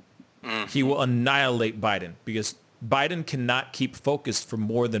 He will annihilate Biden because Biden cannot keep focused for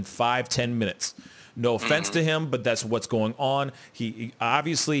more than 5-10 minutes. No offense to him, but that's what's going on. He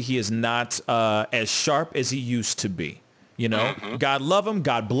obviously he is not as sharp as he used to be. You know, God love him,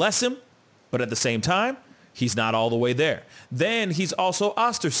 God bless him, but at the same time, he's not all the way there. Then he's also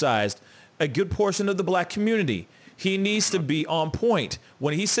ostracized a good portion of the black community. He needs to be on point.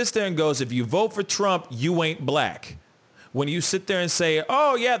 When he sits there and goes, if you vote for Trump, you ain't black. When you sit there and say,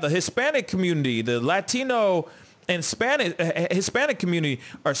 oh yeah, the Hispanic community, the Latino and Hispanic community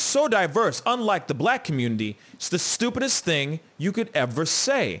are so diverse, unlike the black community, it's the stupidest thing you could ever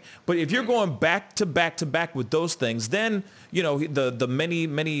say. But if you're going back to back to back with those things, then, you know, the many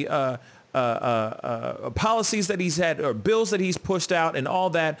policies that he's had or bills that he's pushed out and all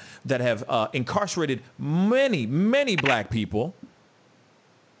that have incarcerated many black people,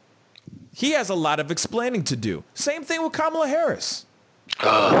 he has a lot of explaining to do. Same thing with Kamala Harris.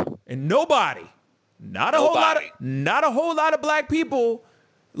 And nobody, not a whole lot of black people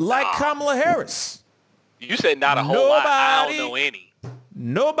like Kamala Harris. You said not a whole lot. I don't know any.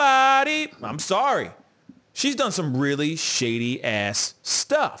 Nobody. I'm sorry. She's done some really shady ass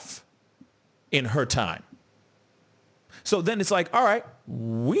stuff in her time. So then it's like, all right,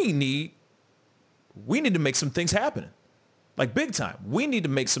 we need to make some things happen. Like big time. We need to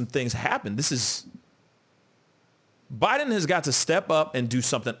make some things happen. Biden has got to step up and do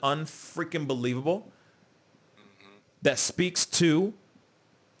something unfreaking believable that speaks to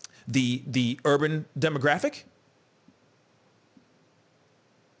the urban demographic.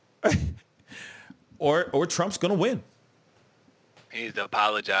 or Trump's going to win. He needs to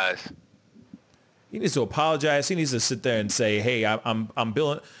apologize. He needs to apologize. He needs to sit there and say, "Hey, I'm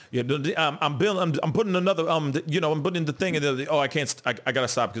billing. I'm billing. I'm putting another. I'm putting the thing. And I can't. I gotta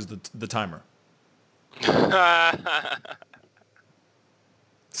stop because the timer."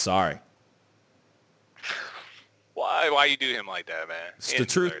 Sorry. Why you do him like that, man? It's the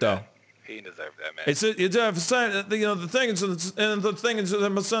truth, though. He deserved that, man. It's the thing is, and the thing is,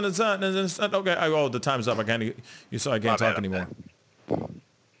 my son is not. And it's not okay. The time's up. I can't talk anymore.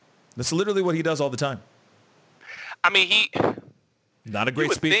 That's literally what he does all the time. I mean, not a great you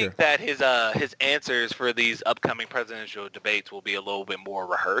would speaker. Think that his answers for these upcoming presidential debates will be a little bit more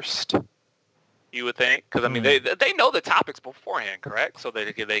rehearsed. You would think, because I mean, they know the topics beforehand, correct? So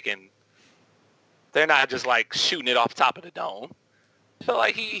they can. They're not just like shooting it off the top of the dome. So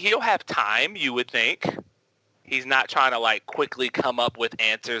like he'll have time. You would think. He's not trying to like quickly come up with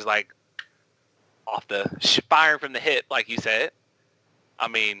answers like off the firing from the hip, like you said. I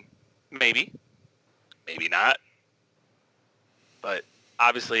mean. Maybe not. But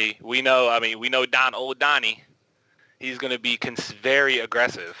obviously, we know old Donnie, he's going to be very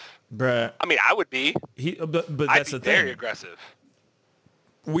aggressive. Bruh. I mean, I would be. But that's the thing. Very aggressive.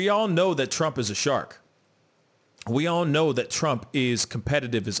 We all know that Trump is a shark. We all know that Trump is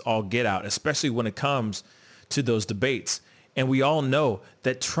competitive as all get out, especially when it comes to those debates. And we all know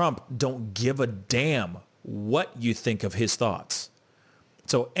that Trump don't give a damn what you think of his thoughts.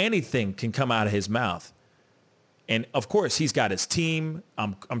 So anything can come out of his mouth. And of course, he's got his team.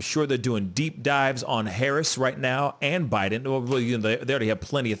 I'm sure they're doing deep dives on Harris right now and Biden. Well, they already have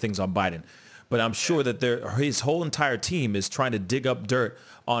plenty of things on Biden. But I'm sure that his whole entire team is trying to dig up dirt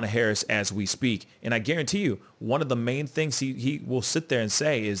on Harris as we speak. And I guarantee you, one of the main things he will sit there and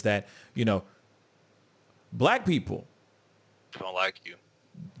say is that, black people don't like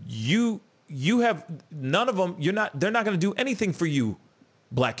you. You have none of them. They're not going to do anything for you.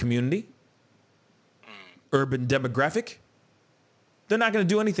 Black community, urban demographic, they're not going to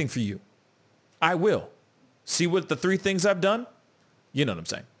do anything for you. I will. See what the 3 things I've done? You know what I'm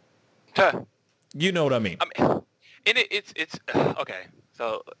saying. You know what I mean. And it's okay.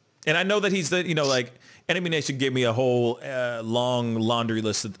 So, and I know that he's like Enemy Nation gave me a whole long laundry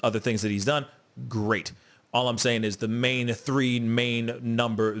list of other things that he's done. Great. All I'm saying is the 3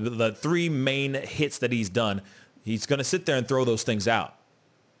 main hits that he's done. He's going to sit there and throw those things out.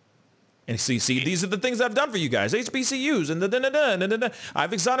 And see, these are the things I've done for you guys. HBCUs and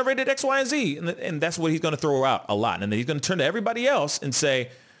I've exonerated X, Y, and Z. And that's what he's going to throw out a lot. And then he's going to turn to everybody else and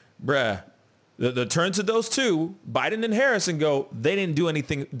say, bruh, the turn to those two, Biden and Harris, and go, they didn't do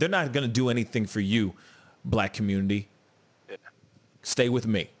anything. They're not going to do anything for you, black community. Yeah. Stay with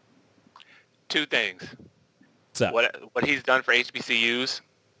me. 2 things. What's up? What he's done for HBCUs,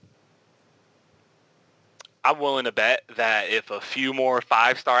 I'm willing to bet that if a few more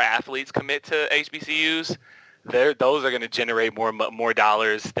 5-star athletes commit to HBCUs, those are going to generate more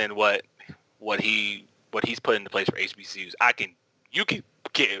dollars than what he's put into place for HBCUs. You can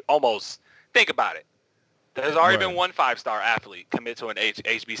get almost think about it. There's already been one 5-star athlete commit to an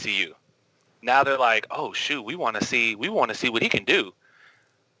HBCU. Now they're like, oh shoot, we want to see what he can do.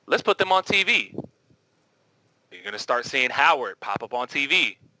 Let's put them on TV. You're gonna start seeing Howard pop up on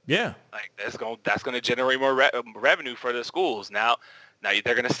TV. Yeah, like that's gonna generate more revenue for the schools. Now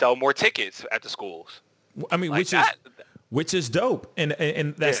they're gonna sell more tickets at the schools. I mean, like which is dope, and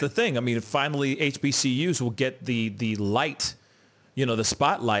that's the thing. I mean, finally HBCUs will get the light, the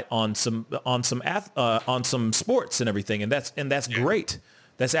spotlight on some sports and everything, and that's great.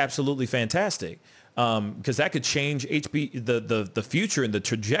 That's absolutely fantastic, because that could change the future and the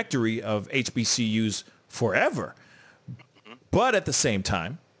trajectory of HBCUs forever. But at the same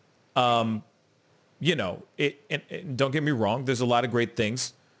time, and don't get me wrong, there's a lot of great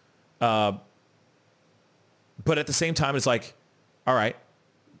things. But at the same time, it's like, all right,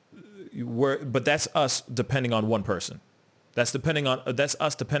 but that's us depending on one person. That's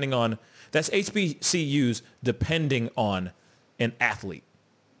HBCUs depending on an athlete.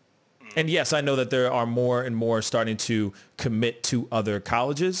 And yes, I know that there are more and more starting to commit to other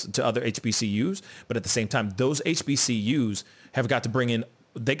colleges, to other HBCUs. But at the same time, those HBCUs have got to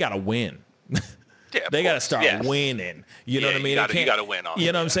they got to win. Yeah, they got to start winning. You know what I mean? You got to win.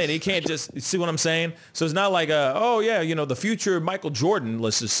 You know what I'm saying? He can't just see what I'm saying. So it's not like, the future Michael Jordan,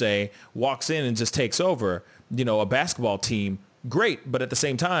 let's just say, walks in and just takes over, a basketball team. Great. But at the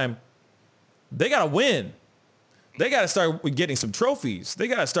same time, they got to win. They got to start getting some trophies. They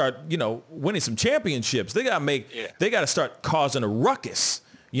got to start, winning some championships. They got to start causing a ruckus,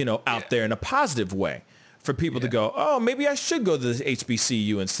 out there in a positive way for people to go, oh, maybe I should go to this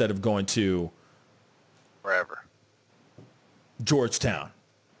HBCU instead of going to wherever. Georgetown.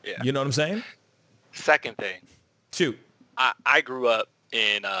 Yeah. You know what I'm saying? Second thing. Shoot. I grew up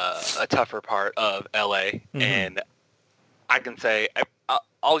in a tougher part of LA, and I can say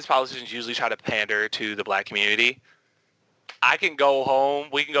all these politicians usually try to pander to the black community. I can go home.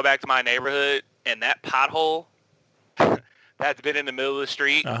 We can go back to my neighborhood, and that pothole that's been in the middle of the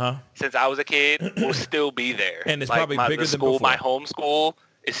street since I was a kid will still be there. And it's probably bigger than before. My home school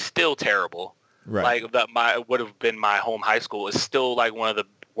is still terrible. Right. Like would have been my home high school is still like one of the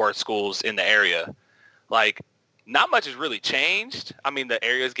worst schools in the area. Like, not much has really changed. I mean, the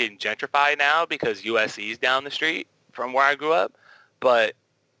area is getting gentrified now because USC is down the street from where I grew up. But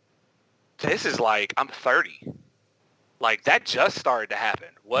this is like, I'm 30. Like, that just started to happen.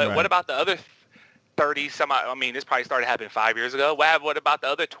 What about the other 30 some? I mean, this probably started happening 5 years ago. What about the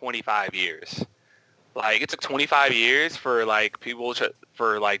other 25 years? Like, it took 25 years for like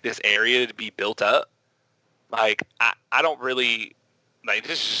for like this area to be built up. Like, I don't really like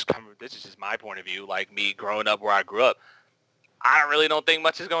this is just my point of view. Like, me growing up where I grew up, I really don't think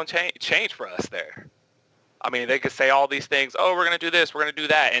much is going to change for us there. I mean, they could say all these things. Oh, we're going to do this. We're going to do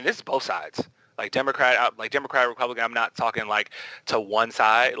that. And this is both sides. Like Democrat, Republican. I'm not talking like to one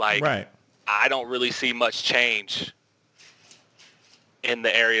side. Like, I don't really see much change in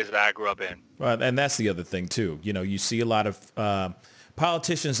the areas that I grew up in. Right, and that's the other thing too. You see a lot of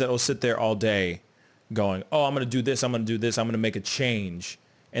politicians that will sit there all day, going, "Oh, I'm going to do this. I'm going to do this. I'm going to make a change,"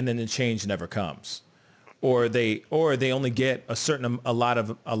 and then the change never comes, or they only get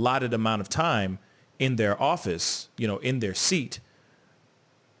allotted amount of time in their office, in their seat.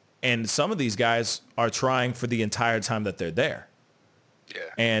 And some of these guys are trying for the entire time that they're there.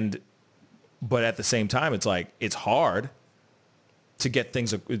 Yeah. But at the same time, it's like, it's hard to get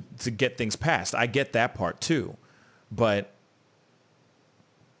things passed. I get that part too. But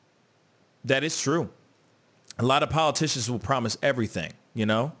that is true. A lot of politicians will promise everything,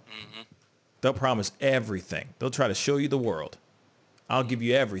 They'll promise everything. They'll try to show you the world. I'll give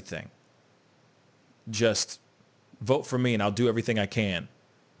you everything. Just vote for me and I'll do everything I can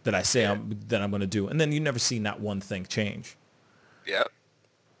that I say I'm going to do. And then you never see not one thing change. Yep.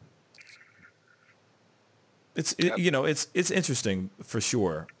 It's interesting for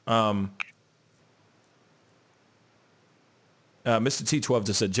sure. Mr. T12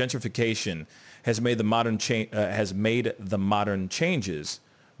 just said gentrification has made the modern changes.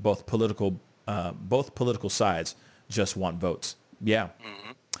 Both political sides just want votes. Yeah.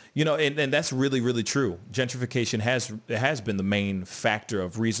 Mm-hmm. And that's really, really true. Gentrification has been the main factor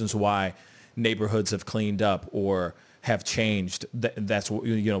of reasons why neighborhoods have cleaned up or have changed. That's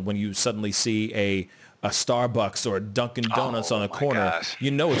when you suddenly see a Starbucks or a Dunkin' Donuts on a corner,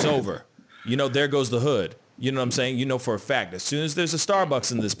 it's over. There goes the hood. You know what I'm saying? For a fact, as soon as there's a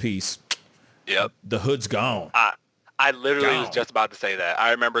Starbucks in this piece, the hood's gone. I literally was just about to say that.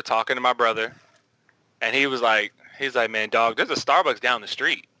 I remember talking to my brother, and he's like, man, dog, there's a Starbucks down the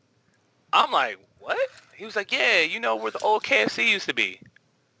street. I'm like, what? He was like, yeah, where the old KFC used to be.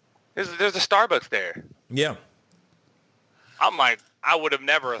 There's a Starbucks there. Yeah. I'm like, I would have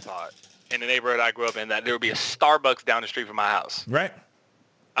never thought in the neighborhood I grew up in that there would be a Starbucks down the street from my house. Right.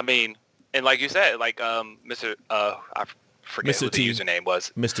 I mean, and like you said, like Mr. I forget Mr. who T. the username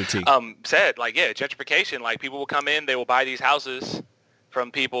was. Mr. T. Said like, yeah, gentrification. Like people will come in, they will buy these houses from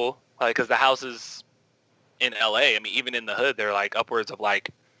people, like because the houses in LA, I mean, even in the hood, they're like upwards of like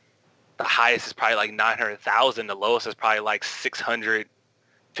the highest is probably like 900,000. The lowest is probably like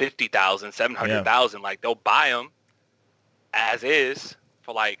 650,000, 700,000. Yeah. Like they'll buy them as is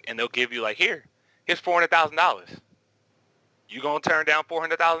for like, and they'll give you like, here's $400,000. You gonna turn down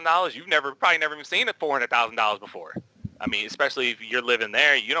 $400,000? You've probably never even seen $400,000 before. I mean, especially if you're living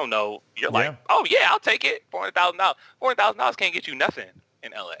there, you don't know. You're like, oh yeah, I'll take it. $400,000. $400,000 can't get you nothing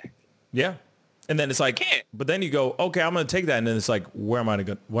in LA. Yeah, and then it's like, but then you go, okay, I'm gonna take that, and then it's like, where am I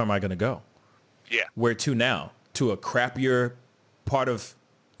gonna go? Yeah. Where to now? To a crappier part of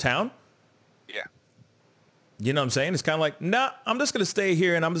town? Yeah. You know what I'm saying? It's kind of like, nah, I'm just gonna stay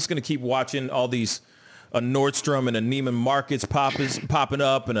here, and I'm just gonna keep watching all these. A Nordstrom and a Neiman Marcus popping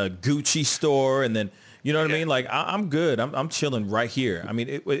up, and a Gucci store, and then you know what I mean. Like I'm good. I'm chilling right here. I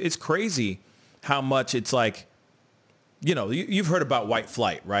mean, it's crazy how much it's like. You know, you've heard about white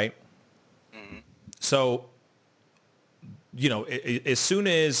flight, right? Mm-hmm. So, you know, as soon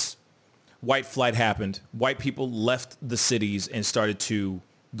as white flight happened, white people left the cities and started to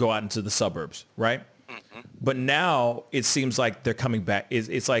go out into the suburbs, right? But now it seems like they're coming back.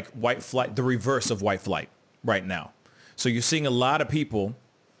 It's like white flight, the reverse of white flight right now. So you're seeing a lot of people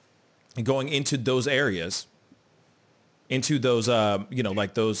going into those areas, into those, you know,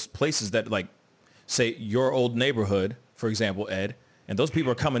 like those places that like, say your old neighborhood, for example, Ed, and those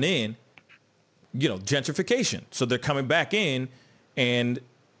people are coming in, you know, gentrification. So they're coming back in and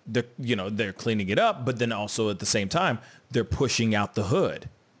they're, you know, they're cleaning it up, but then also at the same time, they're pushing out the hood.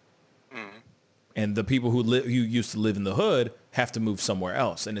 And the people who used to live in the hood have to move somewhere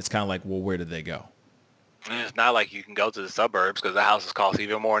else. And it's kind of like, well, where did they go? It's not like you can go to the suburbs because the houses cost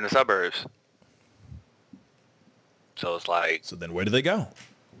even more in the suburbs. So it's like... So then where do they go?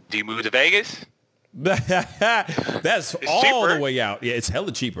 Do you move to Vegas? That's all cheaper. The way out. Yeah, it's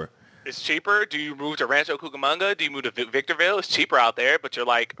hella cheaper. It's cheaper. Do you move to Rancho Cucamonga? Do you move to Victorville? It's cheaper out there, but you're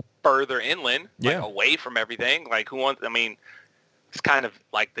like further inland, like away from everything. Like who wants... I mean... It's kind of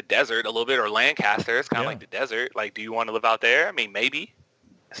like the desert a little bit, or Lancaster. It's kind of like the desert. Like, do you want to live out there? I mean, maybe.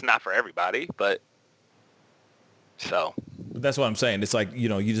 It's not for everybody, but so. But that's what I'm saying. It's like, you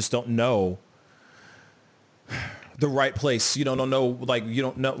know, you just don't know the right place. You don't know, like, you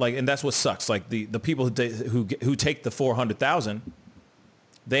don't know, like, and that's what sucks. Like the people who take the 400,000,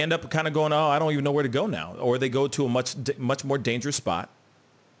 they end up kind of going, oh, I don't even know where to go now. Or they go to a much more dangerous spot.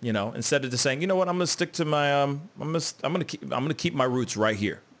 You know, instead of just saying, you know what, I'm gonna stick to my, I'm gonna keep my roots right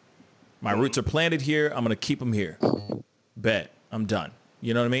here. My roots are planted here. I'm gonna keep them here. Bet I'm done.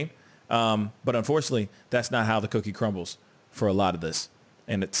 You know what I mean? But unfortunately, that's not how the cookie crumbles for a lot of this,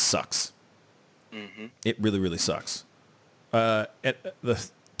 and it sucks. Mm-hmm. It really, really sucks. The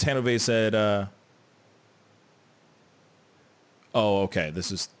Tanove said, "Oh, okay.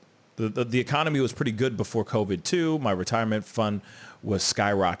 This is the economy was pretty good before COVID too. My retirement fund was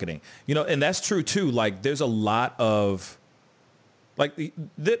skyrocketing. You know, and that's true too. Like, there's a lot of, like,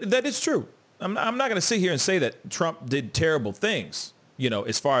 that is true. I'm not going to sit here and say that Trump did terrible things, you know,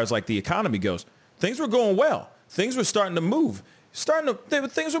 as far as like the economy goes. Things were going well. Things were starting to move.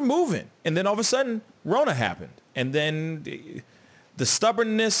 Things were moving. And then all of a sudden, Rona happened. And then the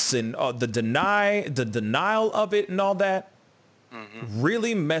stubbornness and the denial of it and all that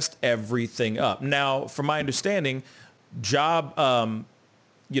really messed everything up. Now, from my understanding, the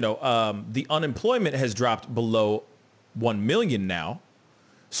unemployment has dropped below 1 million now.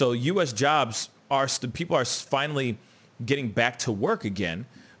 So U.S. jobs people are finally getting back to work again,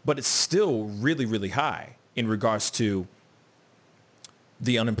 but it's still really, really high in regards to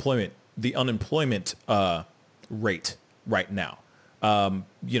the unemployment rate right now.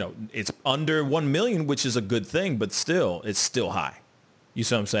 You know, it's under 1 million, which is a good thing, but still, it's still high. You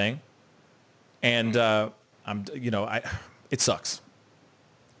see what I'm saying? And it sucks.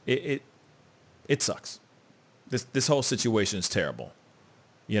 It sucks. This whole situation is terrible.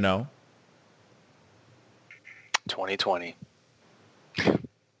 You know? 2020.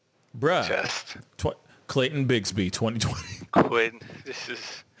 Bruh. Clayton Bisby, 2020. This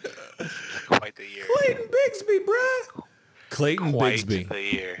is quite the year. Clayton Bisby, bruh. Clayton Bisby. The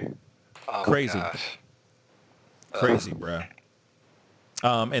year. Oh, crazy. Gosh. Crazy, bruh.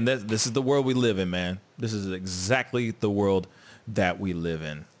 And this is the world we live in, man. This is exactly the world that we live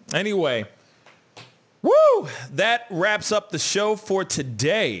in. Anyway, Woo! That wraps up the show for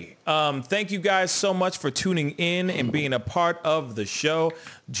today. Thank you guys so much for tuning in and being a part of the show.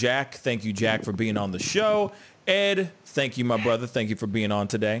 Jack, thank you, Jack, for being on the show. Ed, thank you, my brother. Thank you for being on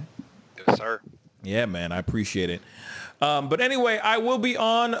today. Yes, sir. Yeah, man, I appreciate it. But anyway, I will be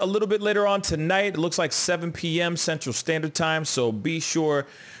on a little bit later on tonight. It looks like 7 p.m. Central Standard Time, so be sure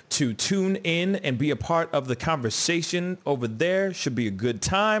to tune in and be a part of the conversation over there. Should be a good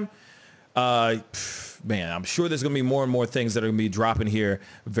time. Man, I'm sure there's going to be more and more things that are going to be dropping here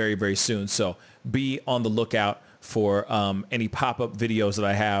very, very soon. So be on the lookout for any pop-up videos that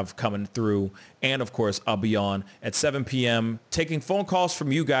I have coming through. And, of course, I'll be on at 7 p.m. taking phone calls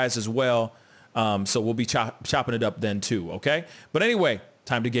from you guys as well. So we'll be chopping it up then, too, okay? But anyway,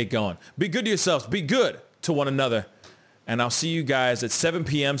 time to get going. Be good to yourselves. Be good to one another. And I'll see you guys at 7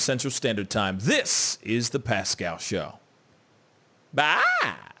 p.m. Central Standard Time. This is The Pascal Show. Bye.